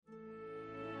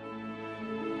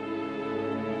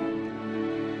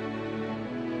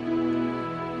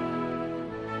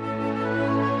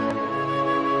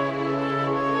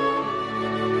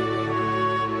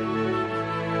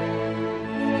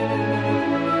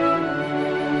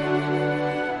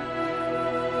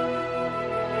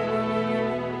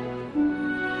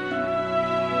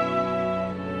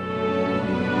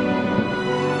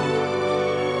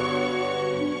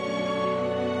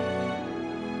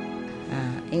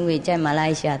因为在马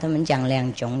来西亚他们讲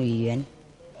2种语言，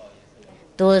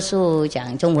多数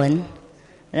讲中文，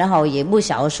然后也不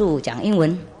少数讲英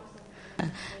文，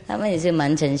他们也是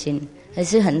蛮诚心，还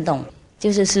是很懂，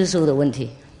就是世俗的问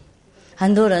题。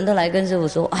很多人都来跟师父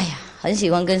说，哎呀，很喜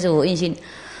欢跟师父印心，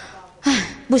哎，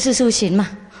不世俗行吗？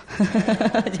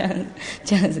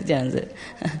这样子，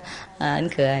很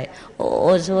可爱。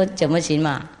我说怎么行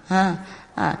嘛？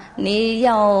你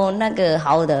要那个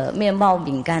好的面包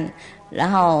饼干，然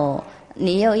后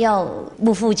你又要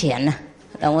不付钱呢，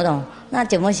懂不懂？那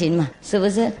怎么行嘛？是不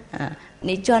是？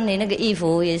你穿你那个衣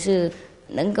服也是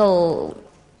能够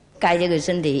盖这个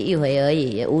身体一回而已，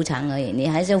也无常而已，你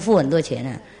还是要付很多钱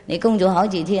啊！你工作好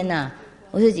几天啊，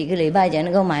我是几个礼拜才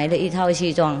能够买了一套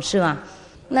西装，是吗？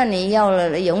那你要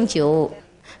了永久，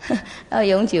要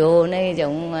永久那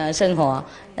种生活，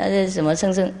那是什么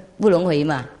生不轮回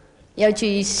嘛？要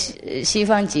去西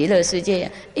方极乐世界，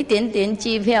一点点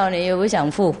机票你又不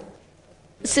想付，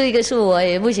是一个数我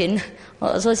也不行。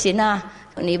我说行啊，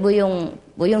你不用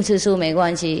吃素没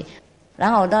关系。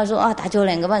然后他说打坐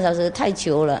2个半小时太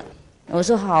久了。我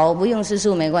说好，不用吃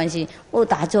素没关系，不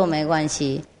打坐没关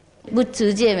系，不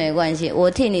持戒没关系，我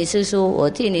替你吃素，我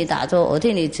替你打坐，我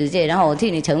替你持戒，然后我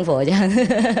替你成佛，这样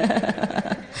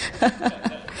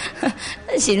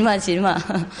行嘛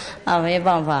没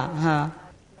办法哈。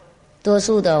多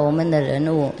数的我们的人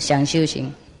物想修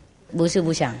行，不是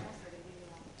不想，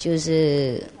就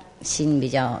是心比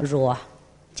较弱，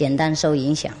简单受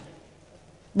影响，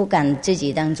不敢自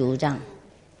己当主张，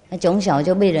从小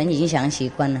就被人影响习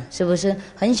惯了，是不是？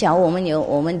很小我们有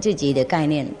我们自己的概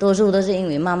念，多数都是因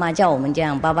为妈妈叫我们这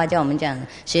样，爸爸叫我们这样，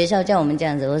学校叫我们这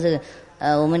样子，或是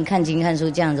我们看经看书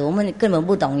这样子，我们根本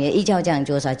不懂，也依照这样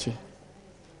做下去，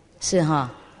是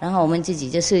哈。然后我们自己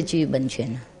就失去本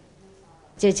权了，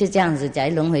就是这样子在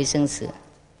轮回生死，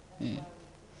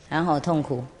然后痛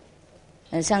苦。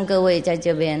像各位在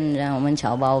这边，让我们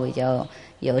侨胞比较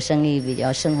有生意，比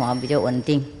较生活比较稳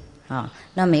定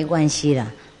那没关系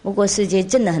啦。不过世界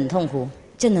真的很痛苦，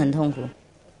真的很痛苦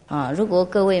如果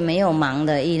各位没有忙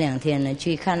的1-2天呢，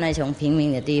去看那种平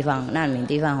民的地方、难民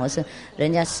地方，或是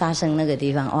人家杀生那个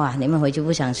地方，哇，你们回去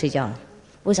不想睡觉了，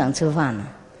不想吃饭了，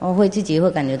自己会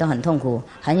感觉到很痛苦，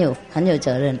很有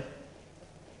责任。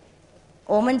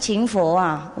我们请佛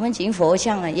我们请佛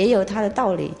像也有它的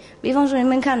道理。比方说你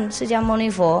们看释迦牟尼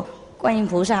佛、观音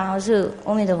菩萨或是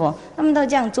阿弥陀佛，他们都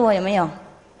这样做，有没有？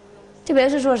这表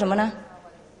示说什么呢？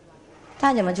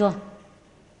他怎么做？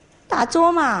打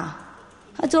坐嘛，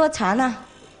他坐禅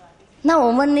那我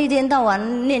们一天到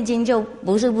晚念经就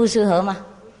不是不适合吗？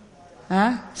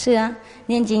是啊，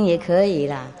念经也可以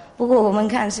啦。不过我们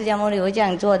看释迦牟尼佛这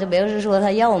样做，就表示说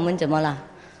他要我们怎么了？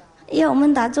要我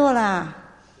们打坐啦，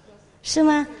是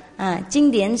吗？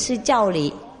经典是教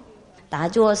理，打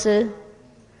坐是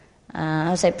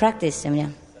practice 怎么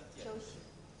样？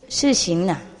是行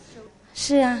啦，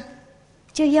是啊，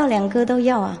就要2个都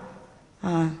要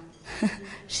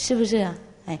是不是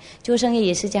做生意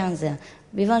也是这样子。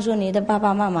比方说你的爸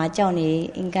爸妈妈叫你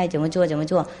应该怎么做，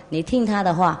你听他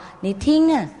的话，你听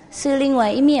是另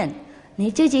外一面，你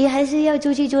自己还是要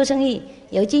出去做生意，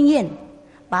有经验，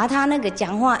把他那个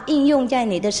讲话应用在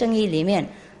你的生意里面，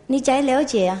你才了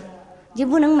解你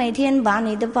不能每天把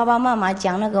你的爸爸妈妈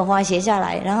讲那个话写下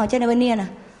来，然后在那边念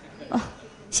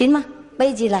行吗？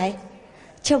背起来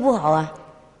就不好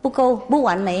不够，不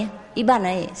完美，一半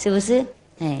而已，是不是？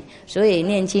所以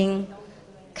念经、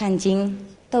看经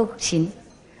都行，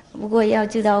不过要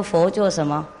知道佛做什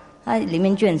么，它里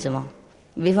面卷什么。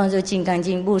比方说《金刚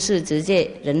经》，布施、持戒、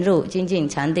忍辱、精进、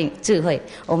禅定、智慧，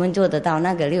我们做得到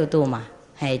那个6度嘛？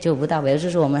做不到，表示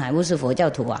说我们还不是佛教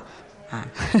徒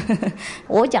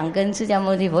我讲跟释迦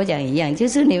牟尼佛讲一样，就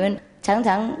是你们常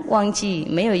常忘记，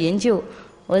没有研究，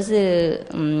或是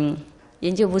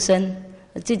研究不深，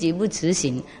自己不执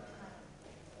行。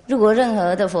如果任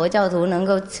何的佛教徒能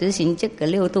够执行这个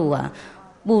6度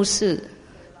布施、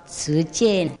持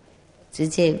戒，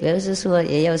表示说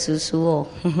也要吃素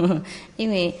因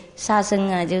为杀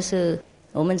生就是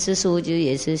我们吃素就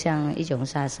也是像一种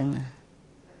杀生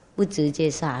不直接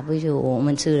杀，不是我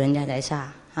们吃人家才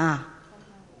杀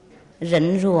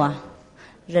忍辱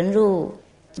忍辱，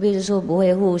比如说不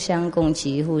会互相攻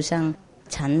击、互相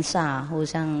残杀、互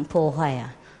相破坏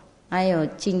还有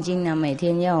精进每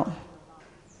天要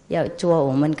做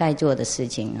我们该做的事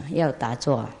情要打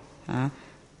坐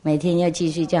每天要继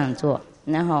续这样做。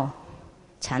然后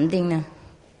禅定呢？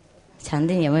禅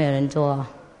定有没有人做？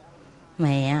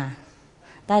没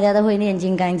大家都会念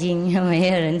金刚经，没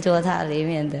有人做它里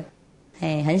面的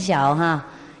很小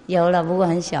有了，不过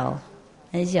很小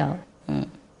很小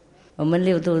我们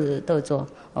6度都做。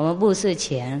我们布施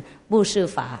钱、布施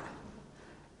法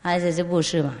还是布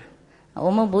施嘛。我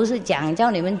们不是讲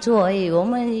叫你们做而已，我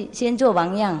们先做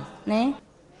榜样呢。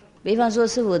比方说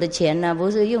师父的钱呢，不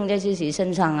是用在自己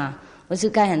身上啊，不是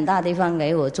盖很大地方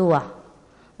给我住啊，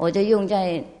我就用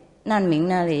在难民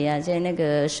那里啊，在那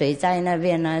个水灾那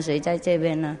边啊，水灾这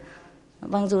边啊，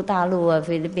帮助大陆啊、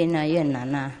菲律宾啊、越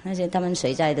南啊那些他们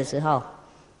水灾的时候，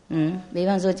比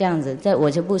方说这样子，这我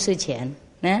就布施钱。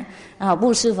然后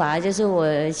布施法就是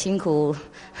我辛苦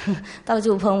到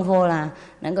处奔波啦，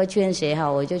能够劝谁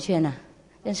好我就劝了，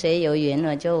跟谁有缘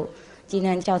我就尽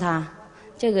量叫他。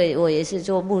这个我也是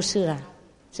做布施啦，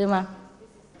是吗？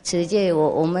持戒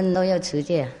我们都要持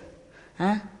戒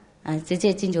直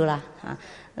接进去了啊。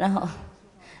然后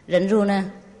忍辱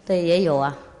呢，对也有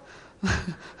啊。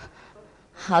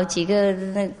好几个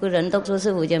那个人都说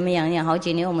师父怎么样，好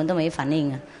几年我们都没反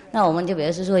应啊，那我们就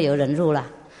表示说有忍辱了。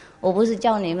我不是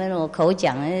叫你们我口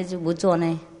讲就不做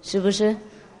呢，是不是？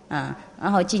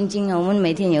然后精进我们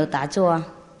每天有打坐啊，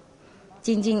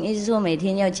精进意思说每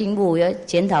天要进步，要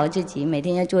检讨自己，每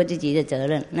天要做自己的责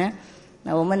任。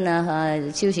那我们呢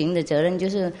修行的责任就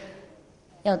是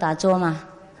要打坐嘛，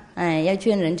要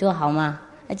劝人做好嘛，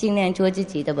要尽量做自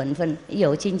己的本分，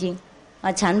有精进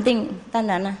禅定当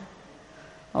然了，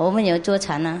我们有坐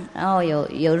禅啊，然后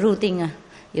有入定啊，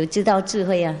有知道智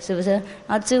慧啊，是不是？然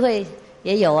后智慧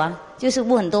也有啊，就是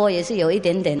不很多，也是有一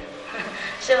点点，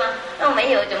是吗？那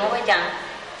没有怎么会讲？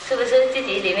是不是自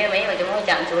己里面没有怎么会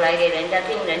讲出来给人家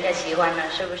听，人家喜欢呢？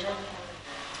是不是？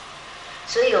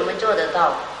所以我们做得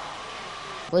到，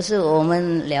不是我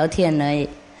们聊天而已。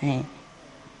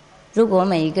如果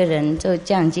每一个人就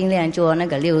这样尽量做那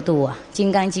个6度啊，《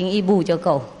金刚经》1部就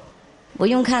够，不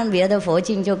用看别的佛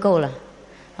经就够了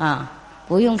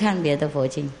不用看别的佛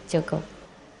经就够。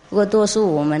不过多数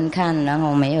我们看，然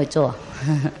后没有做，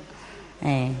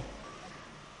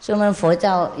所以我们佛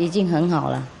教已经很好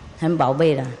了，很宝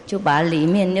贝了。就把里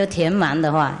面就填满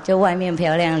的话，就外面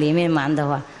漂亮，里面满的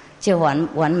话，就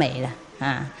完美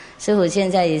了师父现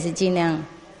在也是尽量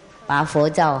把佛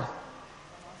教，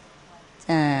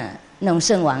弄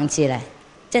圣王起来，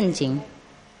正经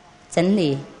整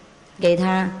理，给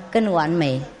它更完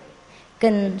美、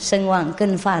更声望、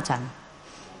更发展。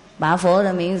把佛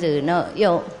的名字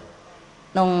又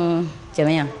弄怎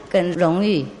么样更荣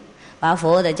誉，把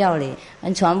佛的教理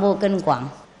传播更广，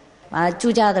把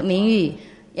出家的名誉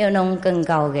要弄更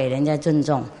高，给人家尊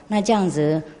重。那这样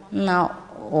子，那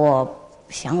我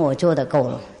想我做的够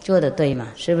了，做的对嘛，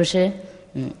是不是？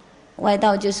外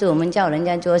道就是我们叫人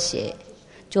家做邪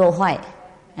做坏，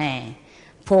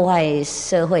破坏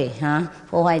社会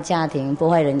破坏家庭，破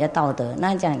坏人家道德，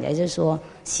那讲起来就说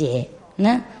邪，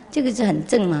那这个是很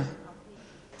正嘛。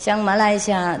像马来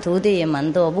西亚徒弟也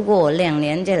蛮多，不过我2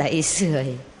年就来1次而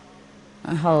已。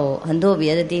然后很多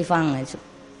别的地方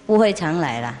不会常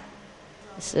来啦，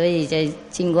所以就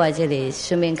经过这里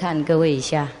顺便看各位一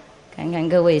下，看看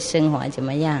各位生活怎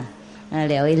么样，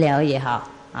聊一聊也好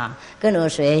跟我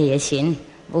学也行，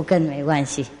不跟没关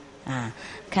系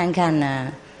看看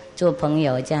呢做朋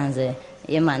友这样子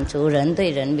也满足人对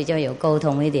人比较有沟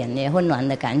通一点，也温暖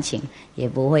的感情，也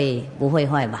不会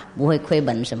坏吧，不会亏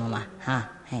本什么嘛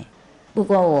不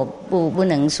过我不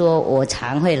能说我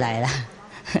常会来了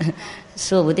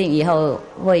说不定以后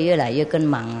会越来越更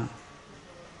忙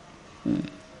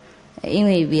因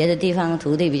为别的地方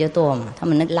徒弟比较多嘛，他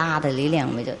们那拉的力量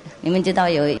比较，你们知道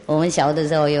我们小的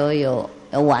时候有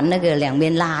玩那个2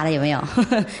边拉的有没有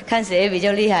看谁比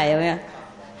较厉害有没有？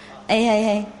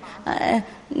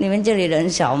你们这里人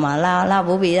少嘛，拉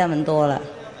不比他们多了，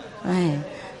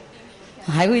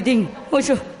还不一定。我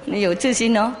说你有自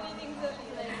信哦，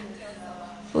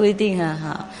不一定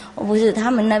不是他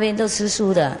们那边都吃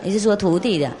素的，也就是说徒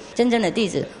弟的真正的弟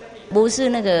子，不是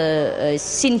那个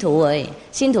信徒而已。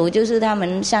信徒就是他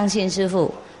们相信师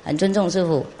父，很尊重师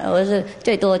父，我是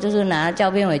最多就是拿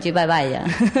照片回去拜拜呀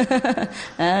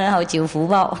然后求福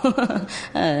报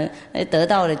得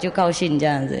到了就高兴，这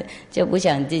样子就不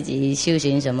想自己修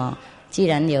行什么，既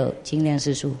然有尽量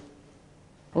施术。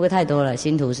不过太多了，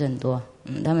信徒是很多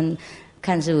他们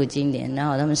看师父经典，然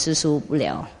后他们施术不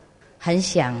了，很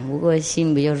想，不过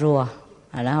心比较弱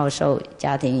然后受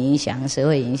家庭影响、社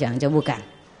会影响，就不敢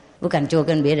做，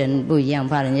跟别人不一样，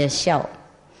怕人家笑。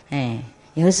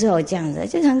有时候这样子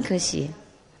就是很可惜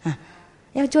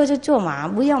要做就做嘛，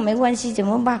不要没关系，怎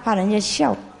么怕人家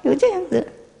笑？有这样子。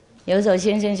有时候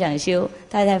先生想修，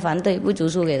太太反对，不煮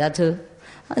素给他吃，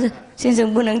先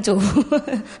生不能煮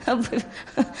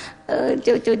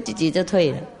就自己就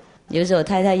退了。有时候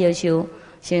太太要修，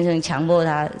先生强迫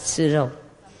他吃肉，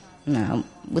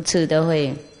不吃都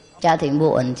会家庭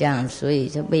不稳，这样，所以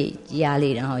就被压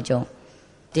力，然后就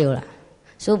丢了。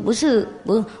所以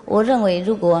我认为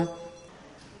如果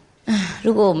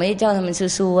如果我没叫他们吃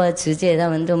素啊持戒，他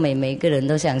们都每个人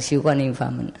都想修观音法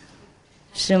门了，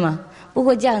是吗？不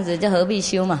过这样子就何必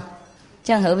修嘛？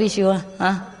这样何必修啊？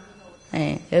啊，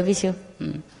哎，何必修？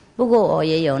不过我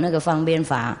也有那个方便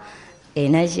法，给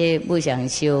那些不想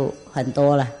修很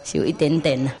多了，修一点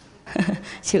点了，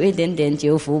修一点点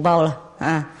求福报了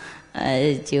啊，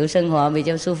求生活比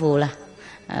较舒服了，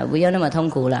不要那么痛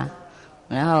苦了。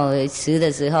然后吃的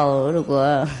时候，如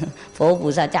果佛菩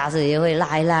萨加持也会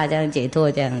拉一拉，这样解脱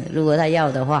这样。如果他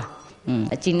要的话，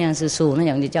尽量是素，那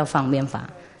种就叫方便法。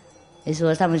你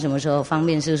说他们什么时候方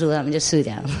便吃素，他们就吃这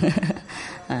样。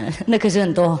那可是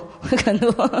很多很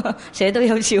多，谁都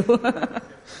要修，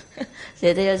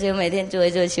谁都要修，每天做一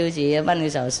做休息半个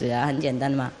小时啊，很简单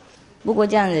嘛。不过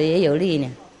这样子也有利呢，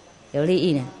有利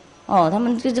益呢。哦，他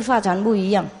们就是发展不一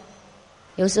样，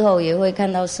有时候也会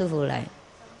看到师父来。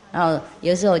然后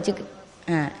有时候就，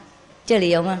这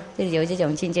里有吗？这里有这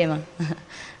种境界吗？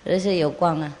就是有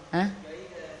光啊，啊。有一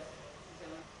个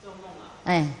做梦啊，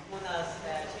梦到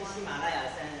去喜马拉雅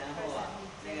山，然后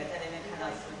那个在那边看到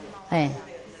师父。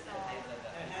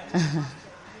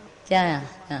这样呀，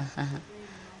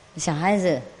小孩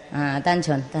子单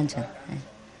纯，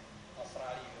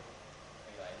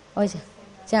哦，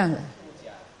这样子，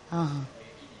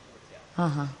好。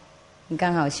你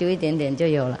刚好修一点点就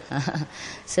有了，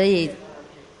所以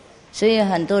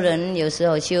很多人有时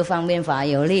候修方便法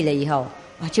有力了以后，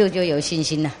就有信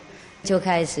心了，就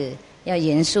开始要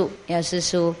严肃，要识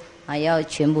书要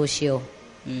全部修。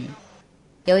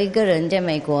有一个人在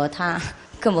美国，他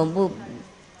根本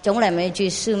从来没去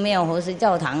寺庙或是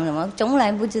教堂什么，从来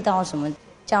不知道什么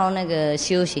叫那个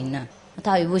修行呢，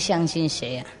他也不相信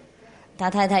谁啊。他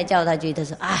太太叫他去，他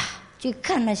说去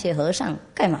看那些和尚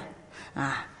干嘛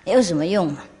有什么用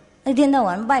啊？一天到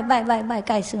晚拜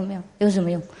盖寺庙有什么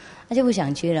用？他就不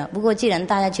想去了。不过既然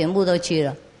大家全部都去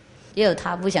了，也有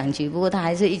他不想去，不过他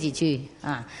还是一起去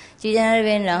去在那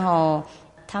边。然后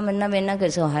他们那边那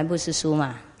个时候还不是书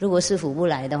嘛，如果师父不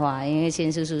来的话，因为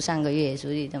先师书上个月，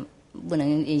所以他不能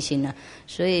印心了。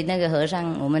所以那个和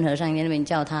尚，我们和尚在那边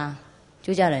叫他，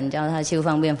就叫人教他修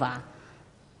方便法，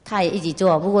他也一起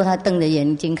做。不过他瞪着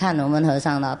眼睛看我们和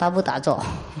尚了，他不打坐，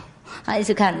他一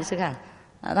直看。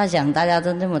他想大家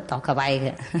都那么倒卡白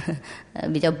的，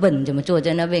比较笨，怎么坐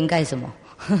在那边干什么？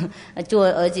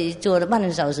而且坐了半个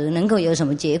小时，能够有什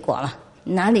么结果吗？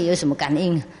哪里有什么感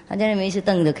应？他在那边一直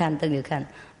瞪着看，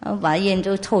然后把烟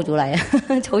就抽出来，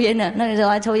抽烟呢。那个时候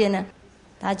还抽烟呢。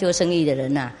他做生意的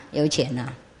人有钱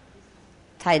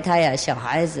太太小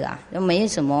孩子都没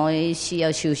什么需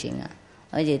要修行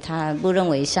而且他不认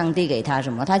为上帝给他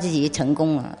什么，他自己成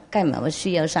功了，干嘛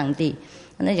需要上帝？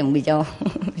那种比较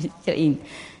硬。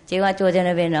结果坐在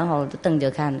那边，然后瞪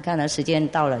着看到时间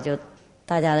到了，就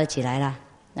大家都起来了。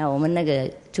那我们那个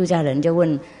出家人就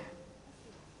问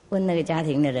那个家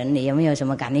庭的人，你有没有什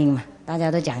么感应嘛？大家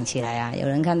都讲起来有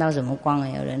人看到什么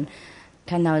光有人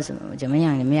看到什么怎么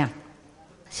样。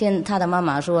他的妈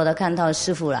妈说他看到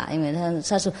师父了，因为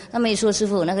他说他没说师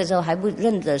父，那个时候还不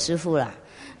认得师父了。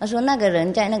他说那个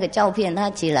人在那个照片，他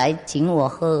起来请我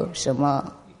喝什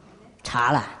么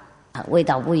茶了，味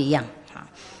道不一样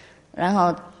然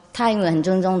后他因为很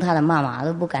尊重他的妈妈，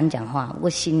都不敢讲话，不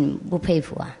信不佩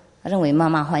服他认为妈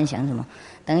妈幻想什么。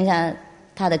等一下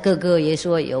他的哥哥也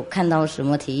说有看到什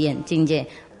么体验境界，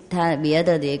他别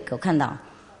的也有看到，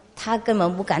他根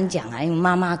本不敢讲因为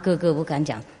妈妈哥哥不敢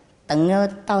讲。等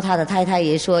到他的太太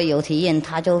也说有体验，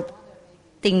他就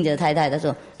盯着太太，他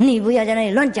说你不要在那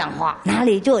里乱讲话，哪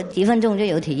里做几分钟就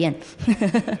有体验。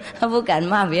他不敢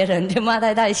骂别人，就骂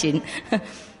太太行。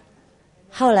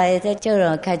后来他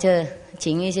就开车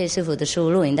请一些师父的书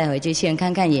录影带回去先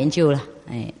看看研究了。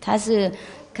他是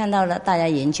看到了大家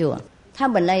研究他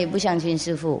本来也不相信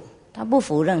师父，他不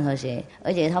服任何谁，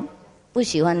而且他不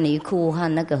喜欢尼姑和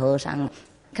那个和尚，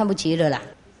看不起了啦。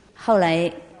后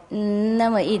来那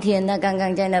么一天，他刚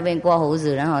刚在那边刮胡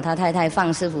子，然后他太太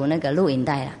放师父那个录影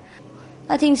带了。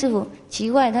他听师父奇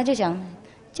怪，他就想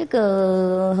这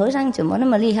个和尚怎么那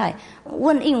么厉害？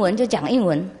问英文就讲英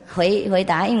文，回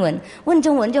答英文；问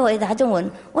中文就回答中文；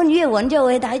问粤文就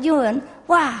回答粤文。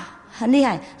哇，很厉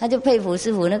害！他就佩服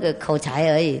师父那个口才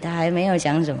而已，他还没有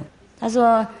想什么。他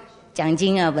说讲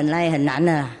经本来很难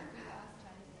的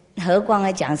何况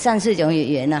还讲34种语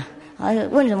言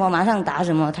问什么马上答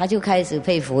什么，他就开始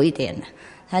佩服一点了。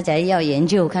他才要研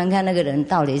究看看那个人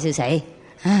到底是谁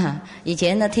以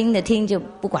前呢听就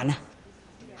不管了。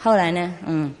后来呢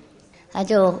他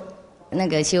就那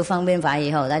个修方便法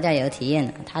以后，大家有体验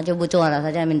了，他就不做了，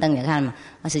他在那边瞪着看嘛。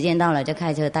时间到了就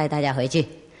开车带大家回去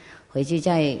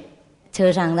在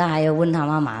车上他还要问他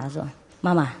妈妈，他说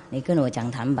妈妈你跟我讲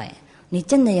坦白，你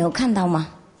真的有看到吗？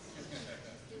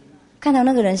看到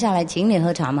那个人下来请你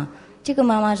喝茶吗？这个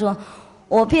妈妈说，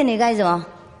我骗你干什么？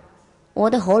我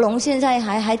的喉咙现在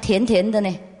还甜甜的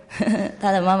呢。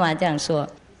他的妈妈这样说，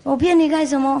我骗你干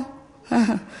什么？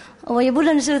我也不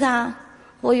认识他，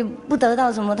我也不得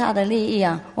到什么他的利益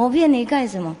啊，我骗你干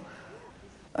什么？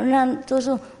那就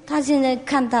说他现在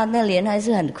看他那脸还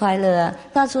是很快乐啊。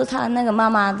他说他那个妈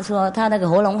妈说他那个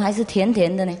喉咙还是甜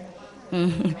甜的呢。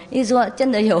一说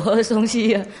真的有喝东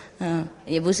西啊，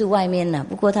也不是外面的，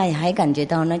不过他也还感觉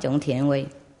到那种甜味。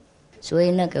所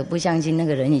以那个不相信那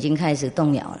个人已经开始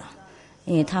动摇了，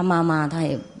因为他妈妈他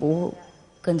也不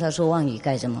跟他说妄语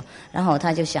干什么，然后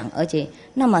他就想，而且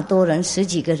那么多人10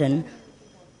几个人，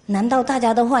难道大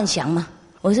家都幻想吗？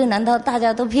我说难道大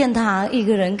家都骗他一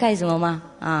个人干什么吗？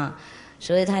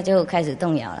所以他就开始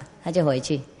动摇了，他就回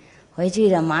去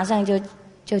了，马上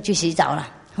就去洗澡了，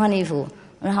换衣服，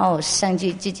然后上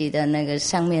去自己的那个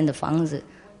上面的房子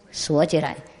锁起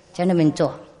来，在那边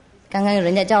坐。刚刚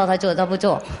人家叫他做他不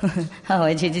做，他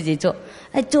回去自己做，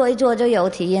做一做就有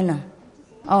体验了，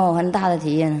很大的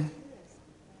体验了。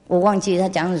我忘记他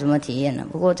讲了什么体验了，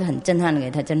不过这很震撼，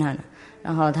给他震撼了，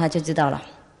然后他就知道了。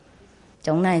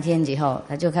从那一天以后，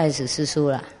他就开始吃素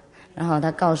了，然后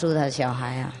他告诉他小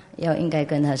孩应该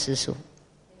跟他吃素，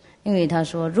因为他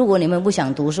说如果你们不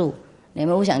想读书，你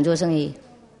们不想做生意，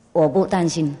我不担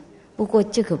心，不过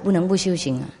这个不能不修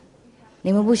行啊，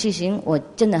你们不修行我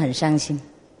真的很伤心。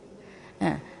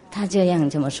他这样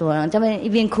怎么说呢？这边一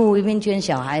边哭一边劝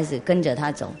小孩子跟着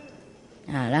他走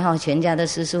然后全家都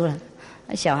吃素了。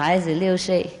小孩子6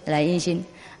岁来迎新，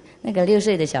那个6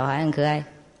岁的小孩很可爱。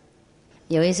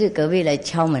有一次隔壁来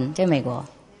敲门，在美国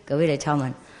隔壁来敲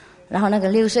门，然后那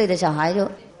个6岁的小孩就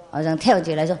好像跳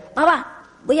起来说，爸爸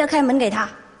不要开门给他。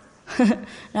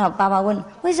然后爸爸问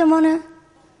为什么呢？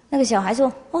那个小孩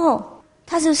说，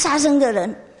他是杀生的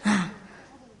人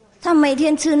他每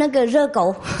天吃那个热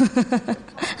狗。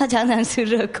他常常吃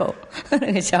热狗。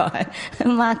那个小孩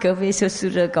妈隔壁说吃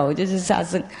热狗就是杀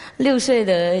生，6岁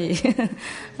的而已。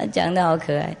他讲得好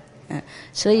可爱。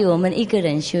所以我们一个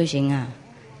人修行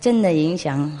真的影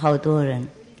响好多人，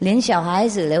连小孩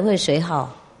子也会学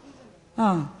好。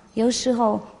有时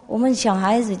候我们小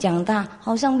孩子长大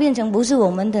好像变成不是我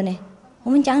们的呢，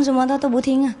我们讲什么他都不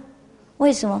听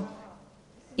为什么？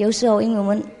有时候因为我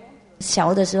们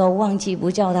小的时候忘记不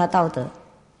教他道德，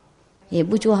也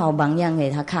不做好榜样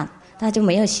给他看，他就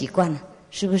没有习惯了，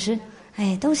是不是？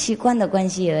都习惯的关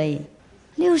系而已。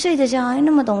6岁的小孩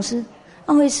那么懂事，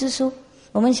会吃素。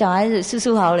我们小孩子吃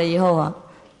素好了以后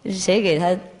就是谁给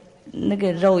他那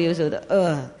个肉，有时候的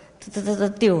他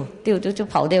丢就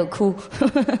跑掉哭。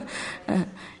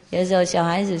有时候小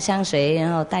孩子上学，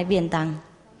然后带便当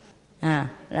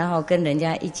然后跟人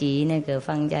家一起那个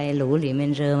放在炉里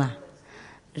面热嘛。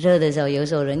热的时候有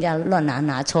时候人家乱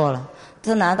拿错了，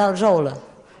他拿到肉了，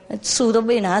素都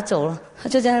被拿走了，他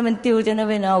就在那边丢在那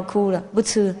边，然后哭了不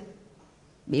吃。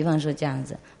比方说这样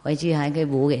子，回去还可以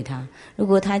补给他。如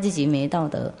果他自己没道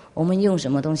德，我们用什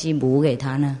么东西补给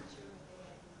他呢？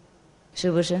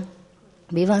是不是？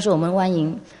比方说我们万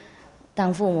一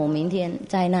当父母明天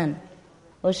灾难，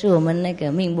或是我们那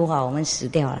个命不好，我们死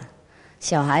掉了，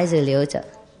小孩子留着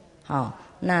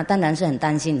那当然是很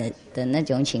担心的那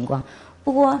种情况。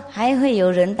不过还会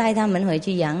有人带他们回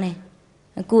去养呢，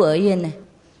孤儿院呢，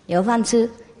有饭吃，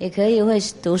也可以会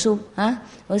读书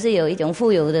或是有一种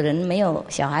富有的人没有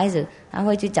小孩子，他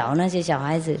会去找那些小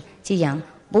孩子去养，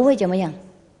不会怎么样。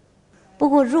不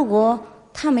过如果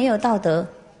他没有道德，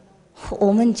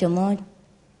我们怎么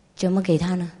给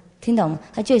他呢？听懂吗？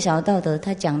他最少道德，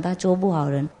他长大做不好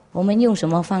人，我们用什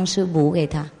么方式补给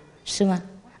他？是吗？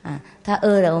他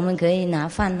饿了，我们可以拿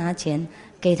饭拿钱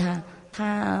给他。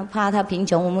他怕他贫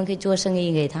穷，我们可以做生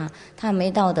意给他。他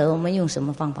没道德，我们用什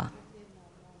么方法？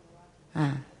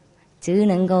只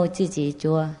能够自己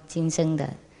做今生的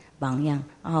榜样，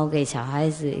然后给小孩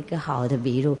子一个好的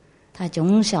比喻，他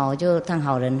从小就当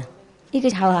好人了。一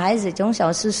个好孩子从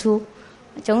小吃素，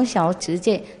从小持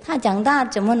戒，他长大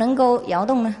怎么能够摇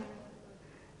动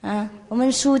呢？我们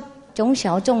树从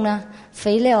小种了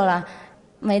肥料啦，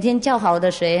每天浇好的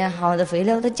水好的肥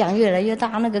料，它长越来越大，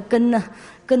那个根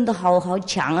的好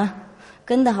强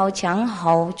根的好强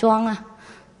好壮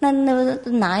那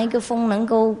哪一个风能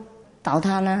够倒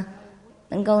它呢？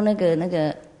能够那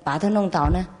个把它弄倒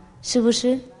呢？是不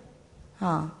是？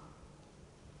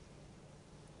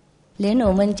连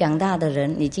我们长大的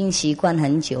人已经习惯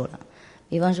很久了，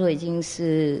比方说已经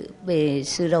是被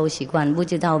吃肉习惯，不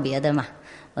知道别的嘛，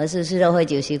而是吃肉喝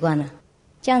酒习惯了。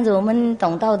这样子我们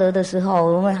懂道德的时候，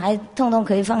我们还通通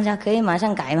可以放下，可以马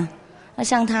上改嘛。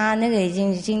像他那个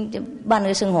已经半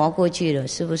个生活过去了，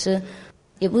是不是？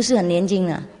也不是很年轻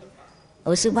了，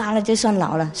 58了就算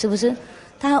老了，是不是？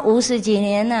他50几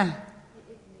年了，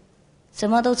什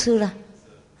么都吃了，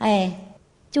哎，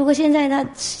结果现在他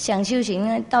想修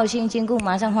行，道心坚固，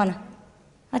马上换了，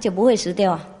他就不会死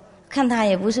掉啊。看他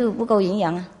也不是不够营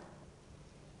养啊。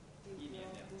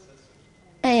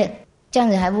哎，这样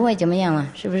子还不会怎么样嘛？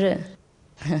是不是？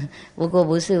不过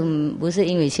不是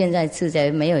因为现在吃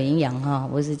才没有营养哈，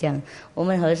不是这样。我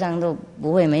们和尚都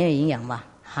不会没有营养吧？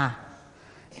哈，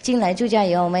进来出家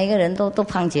以后，每个人都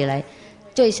胖起来，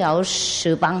最少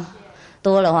10磅，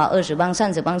多的话20磅、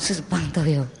30磅、40磅都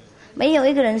有。没有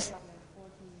一个人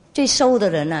最瘦的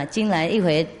人啊，进来一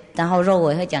回，然后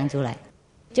肉也会长出来，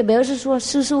就表示说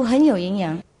师父很有营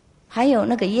养。还有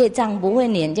那个业障不会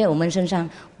粘在我们身上，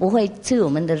不会吃我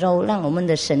们的肉，让我们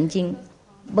的神经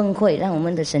崩溃，让我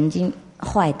们的神经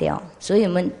坏掉，所以我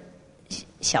们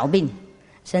小病，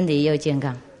身体又健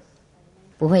康，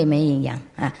不会没营养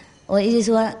啊。我意思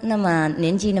说，那么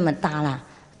年纪那么大了，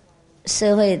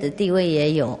社会的地位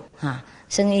也有啊，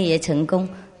生意也成功，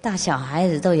大小孩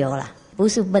子都有了，不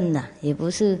是笨的，也不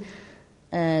是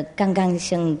刚刚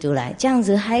生出来，这样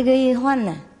子还可以换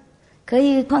呢。可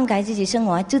以换改自己生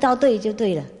活，知道对就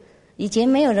对了。以前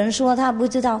没有人说他不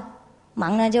知道，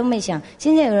忙了就没想。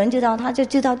现在有人知道，他就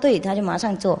知道对，他就马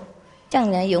上做，这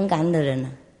样才勇敢的人呢。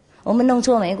我们弄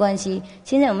错没关系，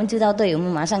现在我们知道对，我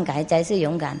们马上改才是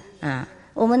勇敢啊。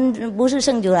我们不是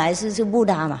生出来是布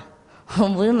达嘛，我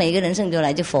们不是每个人生出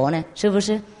来就佛呢，是不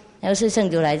是？要是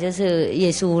生出来就是耶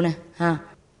稣呢啊，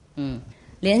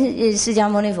连释迦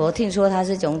牟尼佛听说他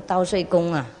是从稻穗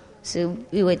宫啊。是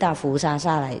一位大菩萨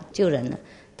下来救人了，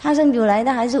他生出来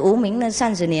他还是无名的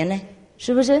30年呢，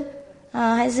是不是？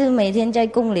啊，还是每天在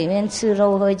宫里面吃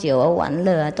肉喝酒啊玩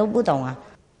乐啊，都不懂啊。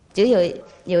只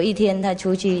有一天他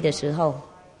出去的时候，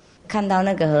看到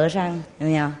那个和尚有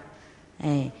没有？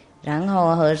哎，然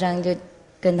后和尚就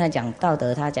跟他讲道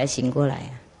德，他才醒过来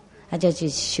啊，他就去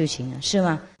修行了，是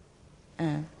吗？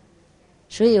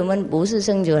所以我们不是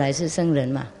生出来是圣人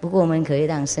嘛，不过我们可以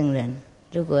当圣人，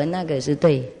如果那个是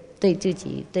对自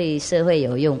己对社会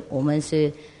有用，我们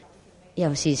是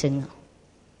要牺牲，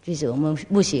即使我们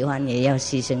不喜欢也要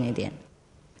牺牲一点。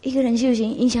一个人修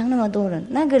行影响那么多人，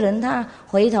那个人他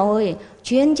回头而已，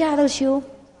全家都修，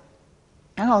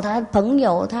然后他朋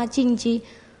友他亲戚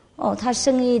他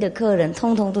生意的客人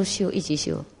通通都修，一起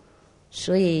修，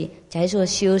所以才说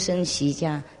修身齐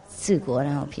家治国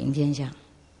然后平天下。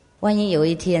万一有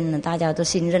一天呢，大家都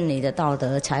信任你的道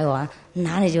德才华，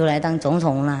哪里就来当总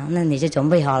统了？那你就准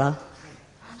备好了，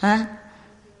啊？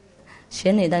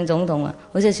选你当总统啊，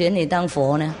或者选你当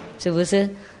佛呢？是不是？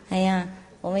哎呀，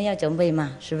我们要准备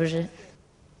嘛，是不是？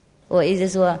我一直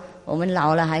说，我们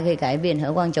老了还可以改变，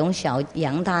何况从小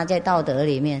养他在道德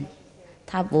里面，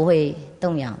他不会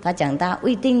动摇，他长大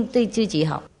一定对自己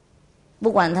好。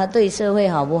不管他对社会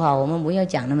好不好，我们不要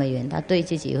讲那么远，他对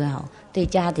自己会好，对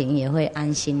家庭也会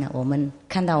安心了。我们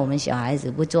看到我们小孩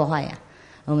子不做坏呀，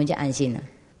我们就安心了。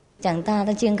长大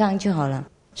的健康就好了。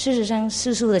事实上，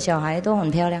世俗的小孩都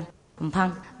很漂亮，很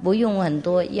胖，不用很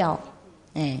多药，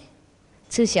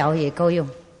吃小也够用，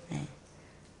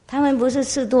他们不是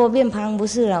吃多变胖，不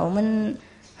是了。我们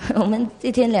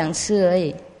1天2次而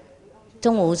已，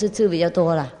中午是吃比较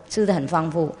多了，吃得很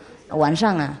丰富，晚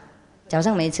上啊，早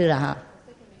上没吃了哈。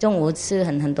中午吃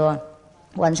很多，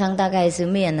晚上大概是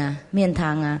面啊、面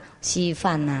汤啊、稀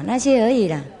饭啊那些而已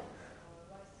啦。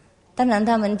当然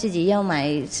他们自己要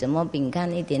买什么饼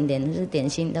干一点点是点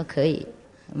心都可以，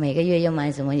每个月要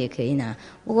买什么也可以拿。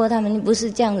不过他们不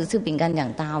是这样子吃饼干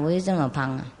长大，不会这么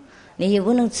胖啊。你也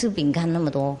不能吃饼干那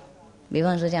么多，比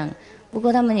方说这样。不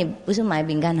过他们也不是买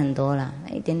饼干很多啦，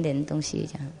一点点东西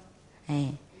这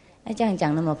样。那这样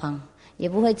长那么胖，也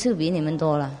不会吃比你们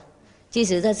多了。即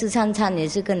使他吃餐也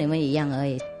是跟你们一样而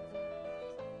已。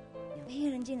每个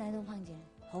人进来都胖起来，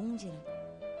红起来。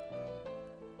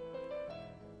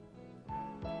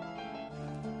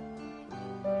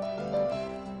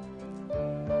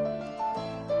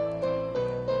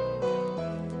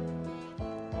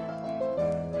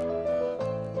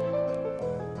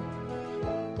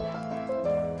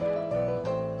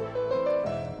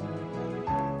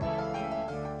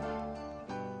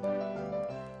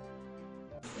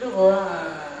如果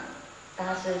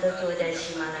大师都坐在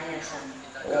喜马拉雅山，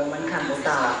我们看不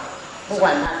到，不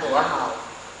管他多好，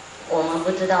我们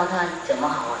不知道他怎么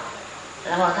好啊。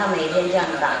然后他每天这样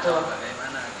打坐，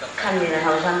看起来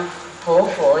好像活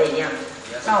佛一样。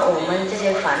那我们这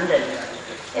些凡人，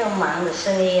要忙着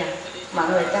生意啊，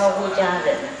忙着照顾家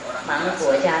人啊，忙着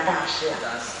国家大事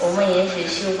啊，我们也许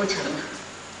修不成，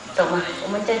懂吗？我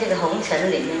们在这个红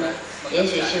尘里面，也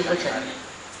许修不成。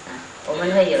我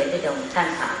们会有这种探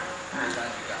讨啊，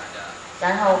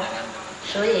然后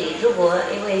所以如果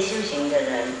一位修行的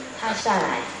人他下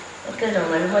来跟我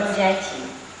们混在一起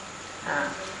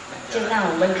就让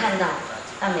我们看到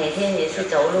他每天也是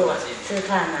走路吃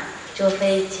饭坐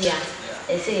飞机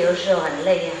也是有时候很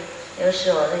累有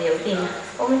时候有病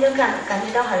我们就感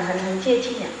觉到很接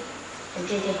近很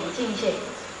接近很亲切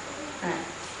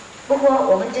不过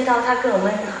我们知道他跟我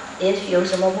们也许有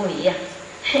什么不一样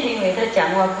因为他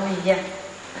讲话不一样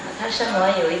他生活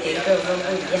有一点跟我们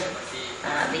不一样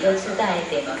比较自在一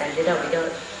点感觉到比较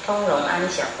通融安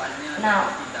详那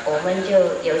我们就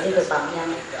有这个榜样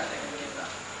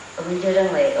我们就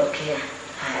认为 OK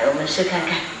我们试看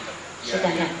看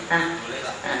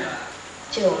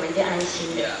就我们就安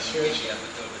心的修行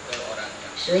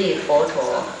所以佛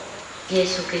陀耶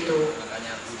稣基督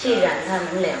既然他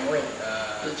们两位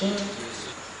已经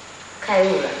开悟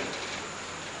了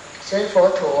所以佛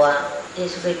陀耶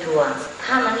稣基督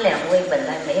他们两位本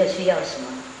来没有需要什么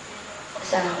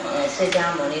像释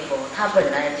迦牟尼佛他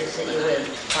本来就是一位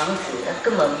皇子他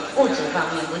根本物质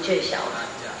方面不缺少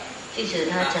即使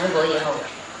他成佛以后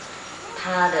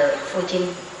他的父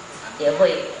亲也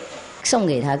会送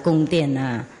给他宫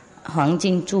殿黄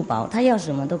金珠宝他要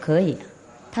什么都可以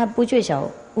他不缺少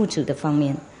物质的方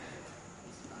面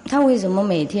他为什么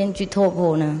每天去突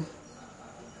破呢？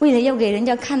为了要给人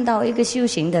家看到一个修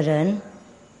行的人，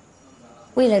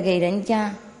为了给人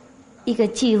家一个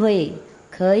机会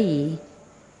可以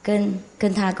跟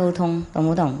他沟通，懂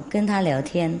不懂？跟他聊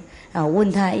天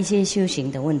问他一些修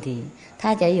行的问题，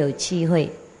他才有机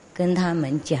会跟他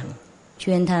们讲，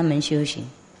劝他们修行，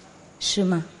是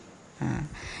吗？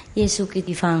耶稣给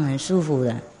地方很舒服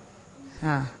的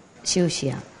休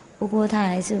息不过他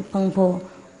还是奔波，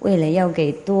为了要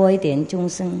给多一点众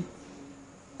生，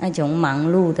那种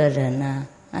忙碌的人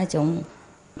那种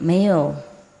没有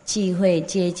机会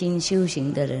接近修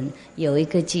行的人，有一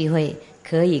个机会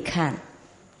可以看，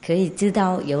可以知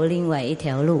道有另外一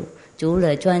条路，除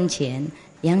了赚钱、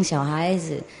养小孩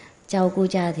子、照顾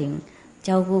家庭、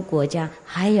照顾国家，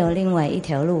还有另外一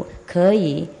条路可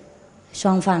以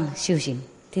双方修行，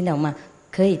听懂吗？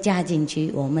可以加进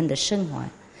去我们的生活，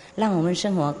让我们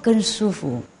生活更舒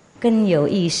服更有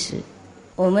意思。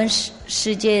我们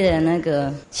世界的那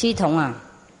个系统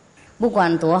不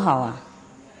管多好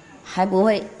还不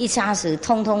会一下子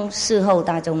通通伺候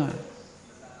大众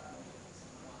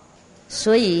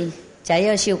所以才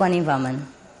要修观音法门。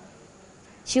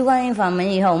修观音法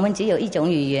门以后，我们只有一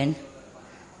种语言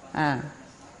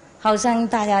好像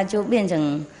大家就变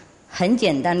成很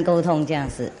简单沟通这样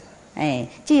子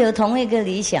就有同一个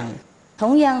理想，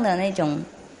同样的那种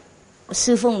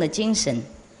侍奉的精神，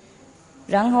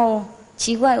然后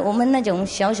奇怪我们那种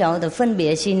小小的分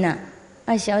别心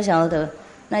小小的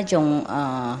那种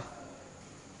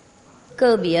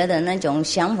个别的那种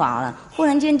想法了，忽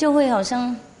然间就会好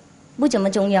像不怎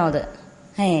么重要的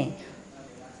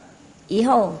以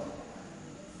后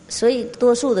所以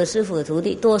多数的师父徒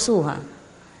弟，多数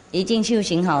已经修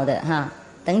行好的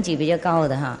等级比较高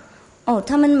的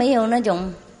他们没有那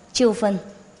种纠纷，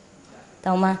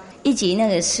懂吗？一起那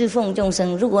个侍奉众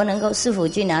生，如果能够师父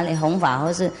去哪里弘法，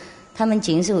或是他们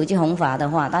请师父去弘法的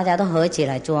话，大家都合起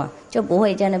来做，就不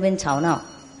会在那边吵闹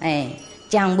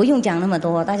讲不用讲那么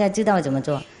多，大家知道怎么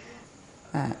做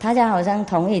大家好像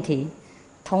同一题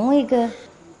同一个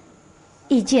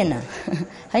意见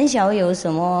很少有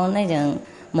什么那种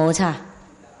摩擦，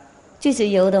即使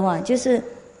有的话就是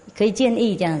可以建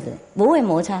议这样子，不会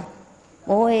摩擦，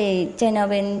不会在那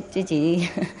边自己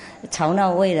吵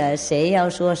闹，为了谁要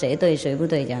说谁对谁不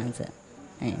对这样子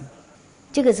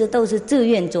这个都是自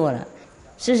愿做了。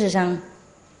事实上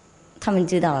他们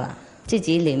知道了自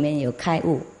己里面有开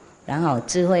悟，然后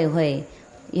智慧会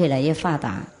越来越发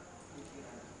达，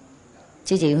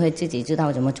自己会自己知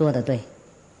道怎么做的对，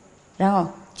然后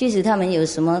即使他们有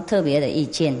什么特别的意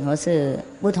见或是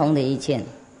不同的意见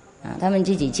他们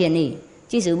自己建立，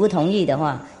即使不同意的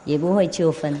话也不会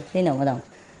纠纷，听懂不懂？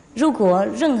如果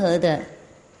任何的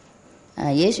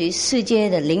也许世界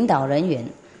的领导人员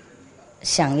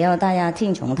想要大家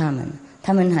听从他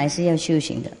们还是要修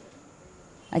行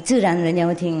的自然人家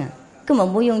会听根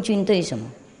本不用军队什么。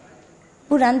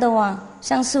不然的话，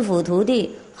像师父徒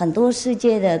弟，很多世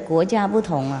界的国家不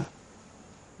同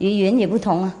语言也不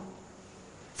同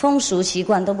风俗习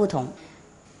惯都不同，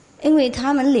因为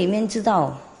他们里面知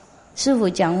道师父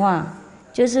讲话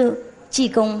就是济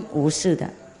公无私的，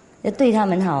要对他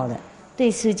们好的，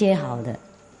对世界好的。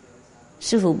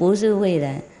师父不是为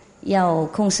了要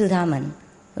控制他们，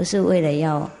而是为了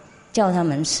要叫他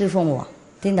们侍奉我，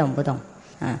听懂不懂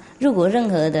如果任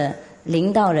何的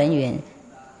领导人员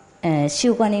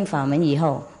修观音法门以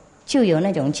后就有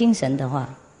那种精神的话，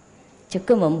就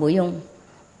根本不用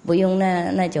不用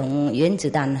那种原子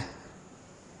弹了，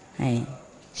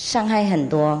伤害很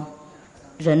多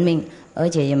人命，而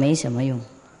且也没什么用，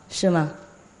是吗？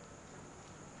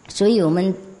所以我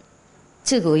们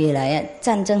自古以来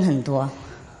战争很多，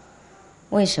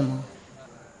为什么？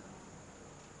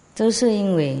都是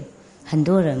因为很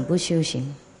多人不修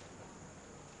行，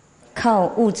靠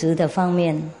物质的方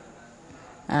面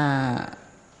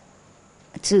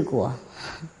治国，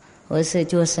或是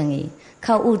做生意，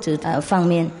靠物质的方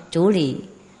面处理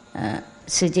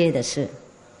世界的事，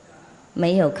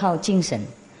没有靠精神，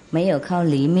没有靠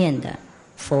里面的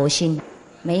佛心，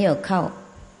没有靠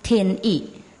天意。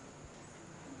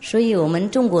所以我们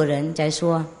中国人在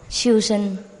说修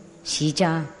身齐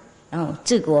家，然后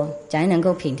治国才能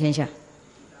够平天下。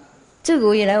自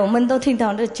古以来我们都听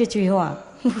到这句话，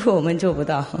不过我们做不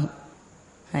到。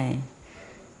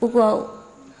不过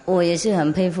我也是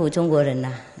很佩服中国人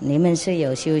呐，你们是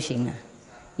有修行啊，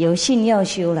有心要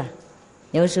修了，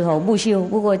有时候不修，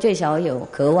不过最少有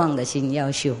渴望的心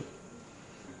要修。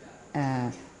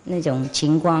那种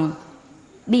情况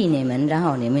逼你们，然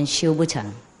后你们修不成，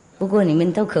不过你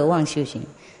们都渴望修行，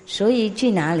所以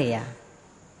去哪里啊，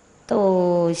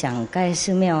都想盖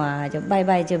寺庙啊，就拜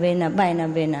拜这边啊，拜那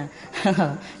边啊，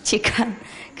去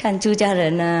看出家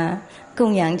人啊，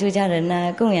供养出家人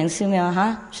啊，供养寺庙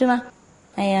啊，是吗？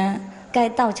盖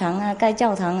道场啊，盖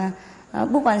教堂啊，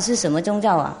不管是什么宗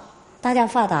教啊，大家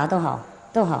发达都好，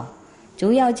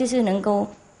主要就是能够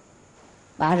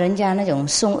把人家那种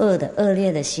凶恶的恶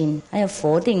劣的心，还有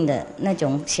佛定的那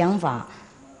种想法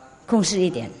控制一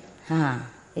点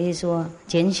也就是说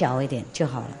减小一点就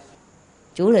好了。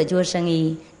除了做生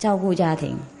意照顾家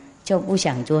庭，就不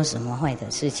想做什么坏的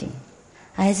事情，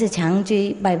还是常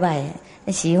去拜拜，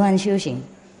喜欢修行，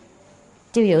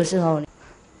就有时候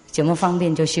怎么方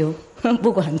便就修，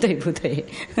不管对不对。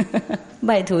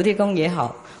拜土地公也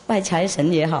好，拜财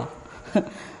神也好，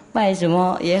拜什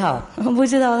么也好，不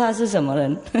知道他是什么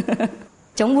人，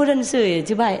从不认识也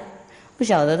去拜，不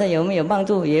晓得他有没有帮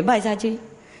助也拜下去，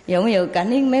有没有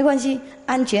感应没关系，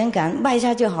安全感拜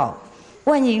下就好。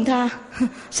万一他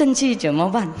生气怎么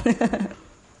办？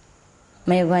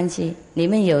没有关系，你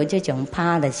们有这种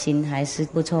怕的心还是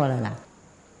不错了啦。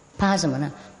怕什么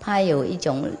呢？怕有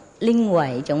另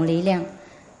外一种力量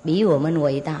比我们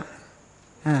伟大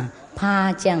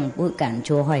怕这样不敢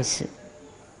做坏事。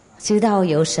知道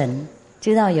有神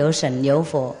有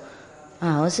佛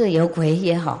或是有鬼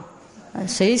也好，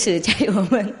随时在我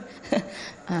们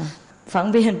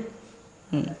方便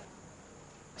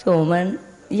所以我们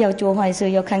要做坏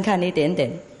事要看一点点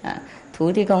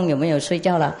土地公有没有睡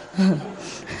觉了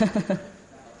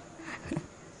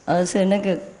而是那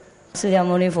个释迦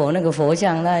牟尼佛那个佛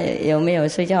像那有没有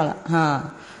睡觉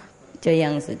了这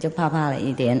样子就怕了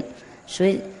一点。所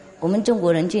以我们中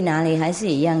国人去哪里还是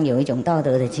一样有一种道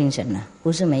德的精神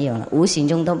不是没有了，无形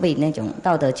中都被那种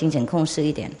道德精神控制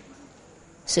一点。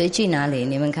所以去哪里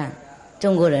你们看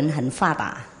中国人很发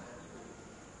达，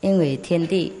因为天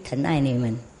地疼爱你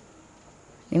们。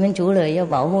你们除了要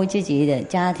保护自己的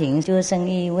家庭做生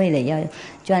意，为了要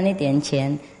赚一点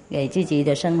钱给自己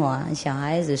的生活小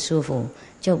孩子舒服，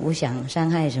就不想伤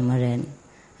害什么人，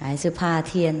还是怕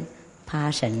天怕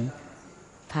神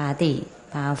怕地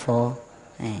怕佛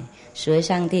所以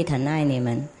上帝疼爱你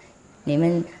们，你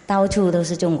们到处都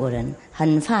是中国人，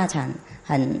很发展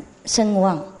很声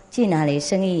望，去哪里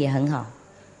生意也很好。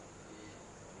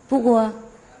不过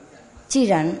既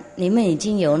然你们已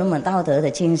经有那么道德的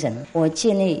精神，我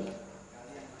建议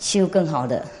修更好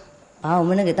的，把我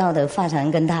们那个道德发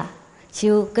展更大，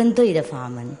修更对的法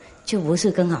门，就不是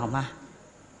更好吗？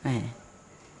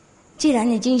既然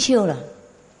已经修了，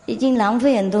已经浪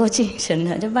费很多精神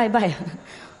了，就拜拜了。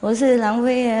我是浪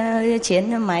费钱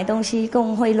买东西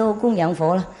供贿赂供养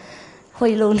佛了，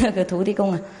贿赂那个土地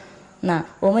公那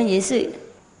我们也是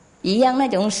一样那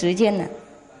种时间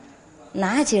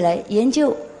拿起来研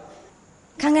究，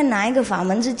看看哪一个法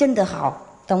门是真的好，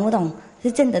懂不懂？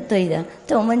是真的对的，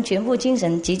对我们全部精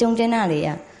神集中在那里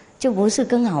就不是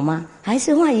更好吗？还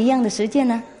是花一样的时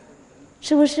间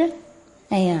是不是？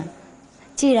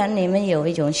既然你们有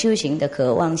一种修行的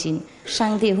渴望心，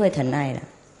上帝会疼爱的，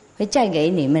会再给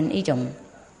你们一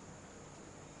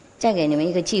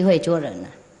个机会做人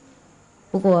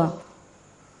不过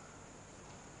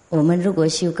我们如果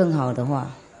修更好的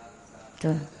话，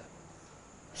对，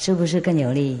是不是更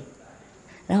有利益？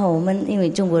然后我们因为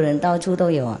中国人到处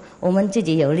都有我们自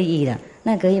己有利益的，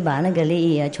那可以把那个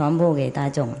利益传播给大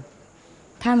众。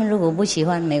他们如果不喜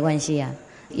欢没关系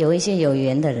有一些有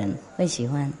缘的人会喜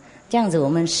欢，这样子我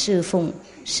们侍奉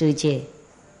世界。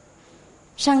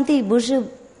上帝不是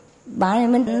把你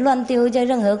们乱丢在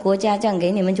任何国家，这样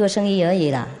给你们做生意而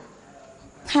已啦，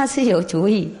他是有主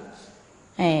意。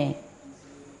哎，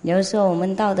有时候我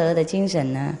们道德的精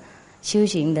神啊，修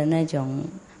行的那种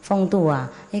风度啊，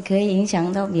也可以影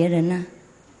响到别人啊。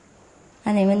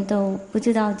那你们都不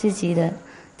知道自己的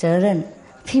责任，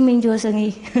拼命做生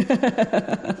意，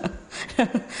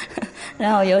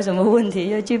然后有什么问题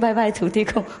又去拜拜土地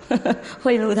公，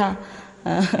贿赂他。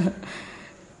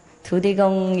土地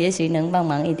公也许能帮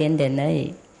忙一点点而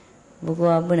已，不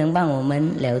过不能帮我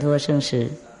们了脱生死。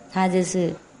他就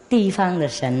是地方的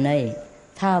神而已，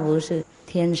他不是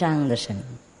天上的神，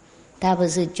他不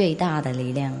是最大的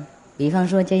力量。比方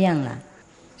说这样啦，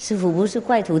师父不是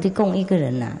怪土地公一个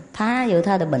人呐，他有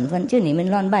他的本分，就你们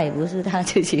乱拜不是他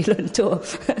自己乱做，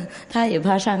他也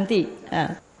怕上帝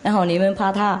啊，然后你们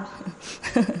怕他，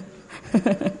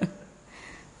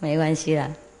没关系啦。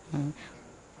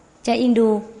在印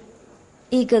度，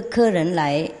一个客人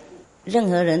来任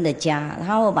何人的家，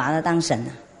他会把他当神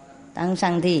啊，当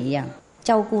上帝一样，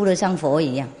照顾得像佛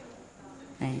一样。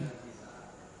哎，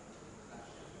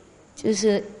就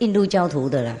是印度教徒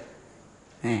的啦。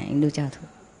哎，印度教徒。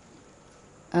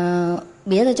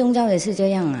别的宗教也是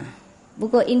这样啊，不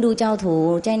过印度教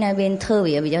徒在那边特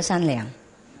别比较善良，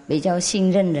比较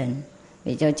信任人，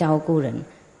比较照顾人，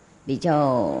比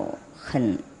较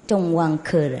很重望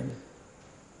客人。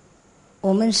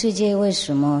我们世界为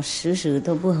什么时时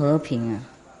都不和平啊？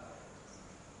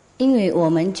因为我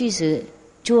们即使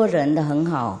做人的很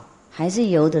好，还是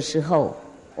有的时候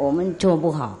我们做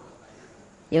不好，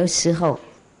有时候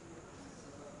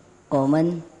我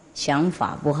们想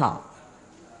法不好。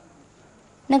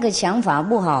那个想法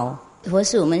不好，或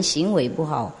是我们行为不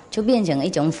好，就变成一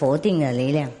种否定的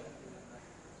力量。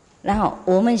然后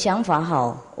我们想法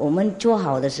好，我们做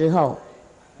好的时候，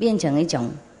变成一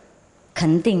种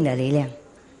肯定的力量。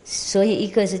所以一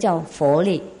个是叫佛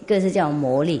力，一个是叫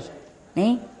魔力。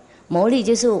魔力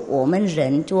就是我们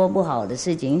人做不好的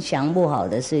事情，想不好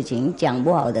的事情，讲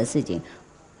不好的事情，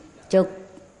就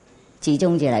集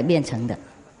中起来变成的。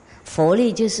佛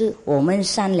力就是我们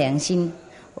善良心，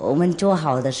我们做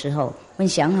好的时候，我们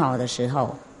想好的时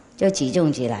候，就集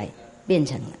中起来变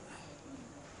成了。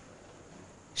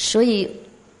所以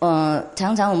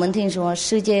常常我们听说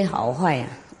世界好坏啊，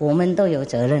我们都有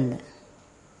责任的，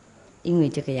因为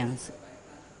这个样子。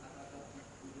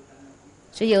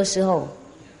所以有时候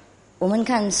我们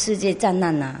看世界战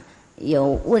乱啊，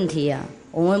有问题啊，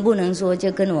我们不能说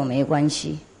就跟我没关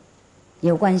系，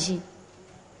有关系，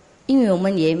因为我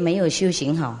们也没有修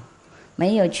行好，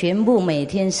没有全部每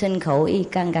天身口意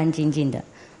干干净净的，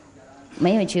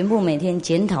没有全部每天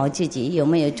检讨自己有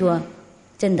没有做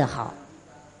真的好，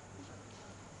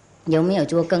有没有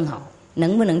做更好，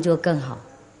能不能做更好。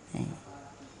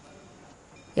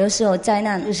有时候灾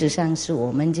难事实上是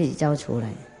我们自己造出来，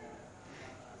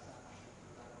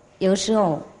有时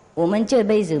候我们这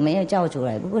辈子没有造出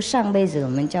来，不过上辈子我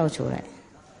们造出来，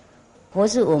或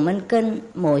是我们跟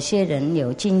某些人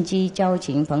有亲戚交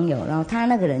情朋友，然后他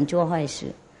那个人做坏事，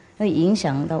会影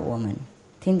响到我们，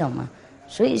听懂吗？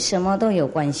所以什么都有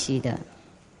关系的。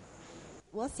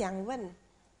我想问，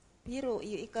比如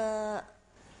有一个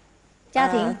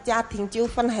家庭纠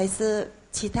纷还是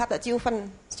其他的纠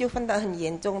纷得很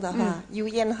严重的话，有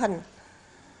怨恨，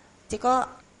结果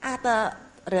的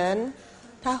人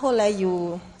他后来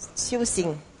有修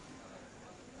行，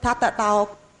他得到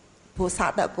菩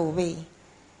萨的果位，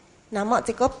那么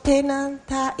这个配呢，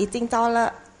他已经造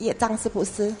了业障，是不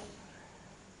是？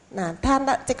那他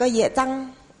的这个业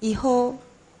障以后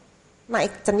那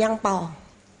怎样报？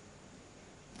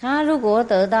他如果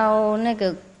得到那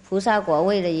个菩萨果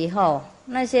位了以后，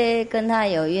那些跟他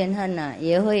有怨恨啊，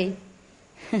也会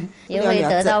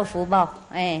得到福报，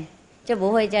就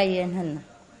不会再怨恨了。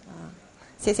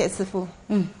谢谢师父。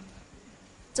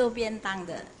做便当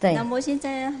的，对。那么现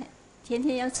在天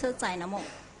天要车载，那么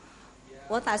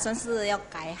我打算是要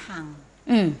改行。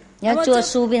要做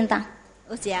素便当。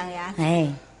我这样呀。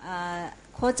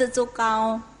或者做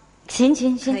糕。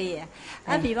行。可以。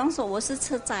比方说我是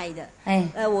车载的。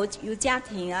我有家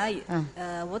庭啊。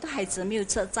我的孩子没有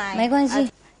车载。没关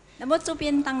系。那么做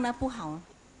便当呢不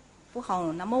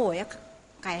好，那么我要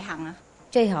改行啊。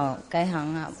最好改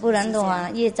行啊，不然的话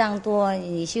业障多，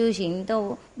你修行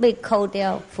都被扣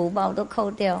掉，福报都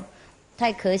扣掉，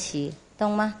太可惜，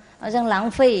懂吗？好像浪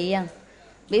费一样。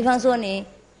比方说你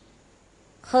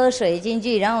喝水进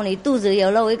去，然后你肚子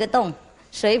有漏一个洞，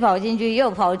水跑进去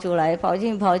又跑出来，跑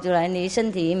出来，你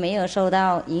身体没有受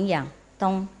到营养，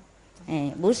懂？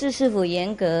不是师父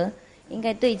严格，应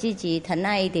该对自己疼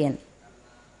爱一点。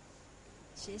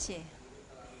谢谢。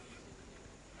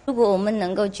如果我们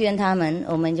能够劝他们，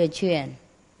我们就劝。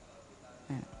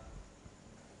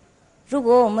如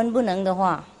果我们不能的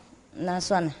话，那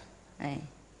算了。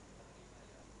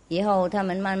以后他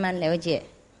们慢慢了解。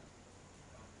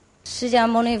释迦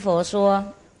牟尼佛说，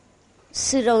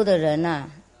吃肉的人啊，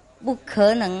不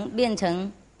可能变成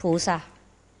菩萨，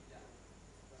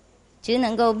只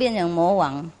能够变成魔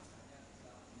王，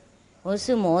或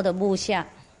是魔的部下。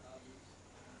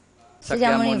释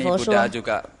迦牟尼佛说，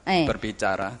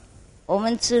我